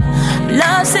alright.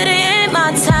 Love said it ain't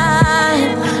my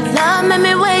time. Love made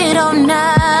me wait all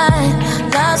night.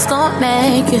 Love's gon'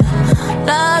 make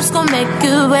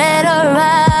you wait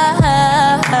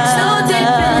alright. So deep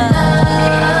in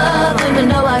love, even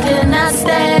though I did not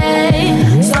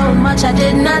stay. So much I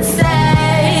did not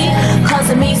say,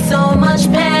 causing me so much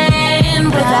pain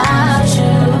without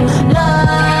you.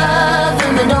 Love,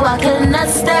 even though I could not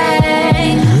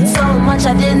stay. So much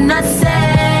I did not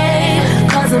say,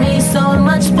 causing me so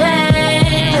much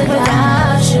pain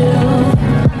without you.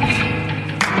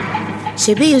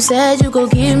 Shippy, you said you go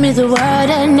give me the word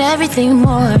and everything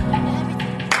more.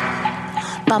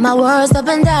 But my words up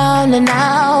and down and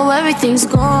now everything's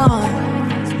gone.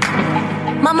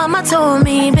 My mama told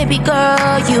me, baby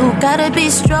girl, you gotta be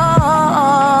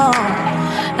strong.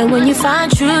 And when you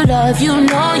find true love, you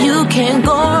know you can't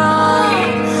go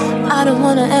wrong. I don't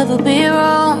wanna ever be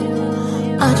wrong,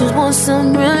 I just want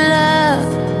some real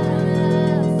love.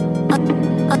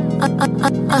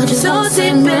 I just want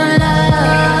some real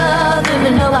love,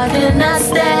 even though I did not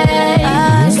stay.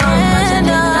 So much I did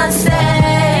not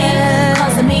say,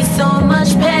 causing me so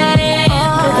much pain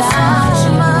without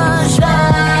you.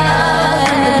 Love,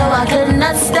 even though I could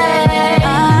not stay.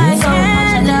 So much I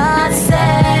did not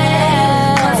say,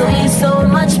 causing me so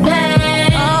much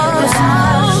pain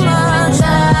without you.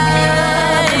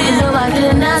 Love, even though I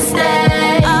did not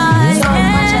stay. So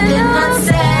much I did not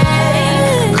say,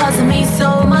 causing me so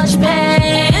much pain.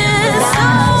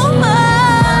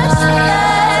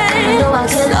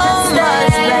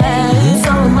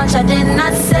 I did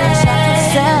not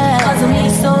say, causing me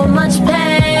so much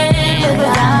pain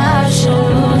without you.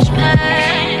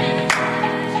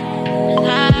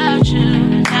 Without you,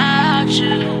 without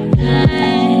you.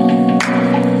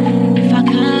 If I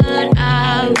could, I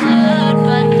would,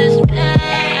 but this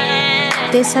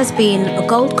pain. This has been a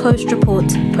Gold Coast Report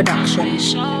production.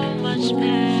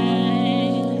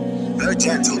 The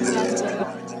Gentleman.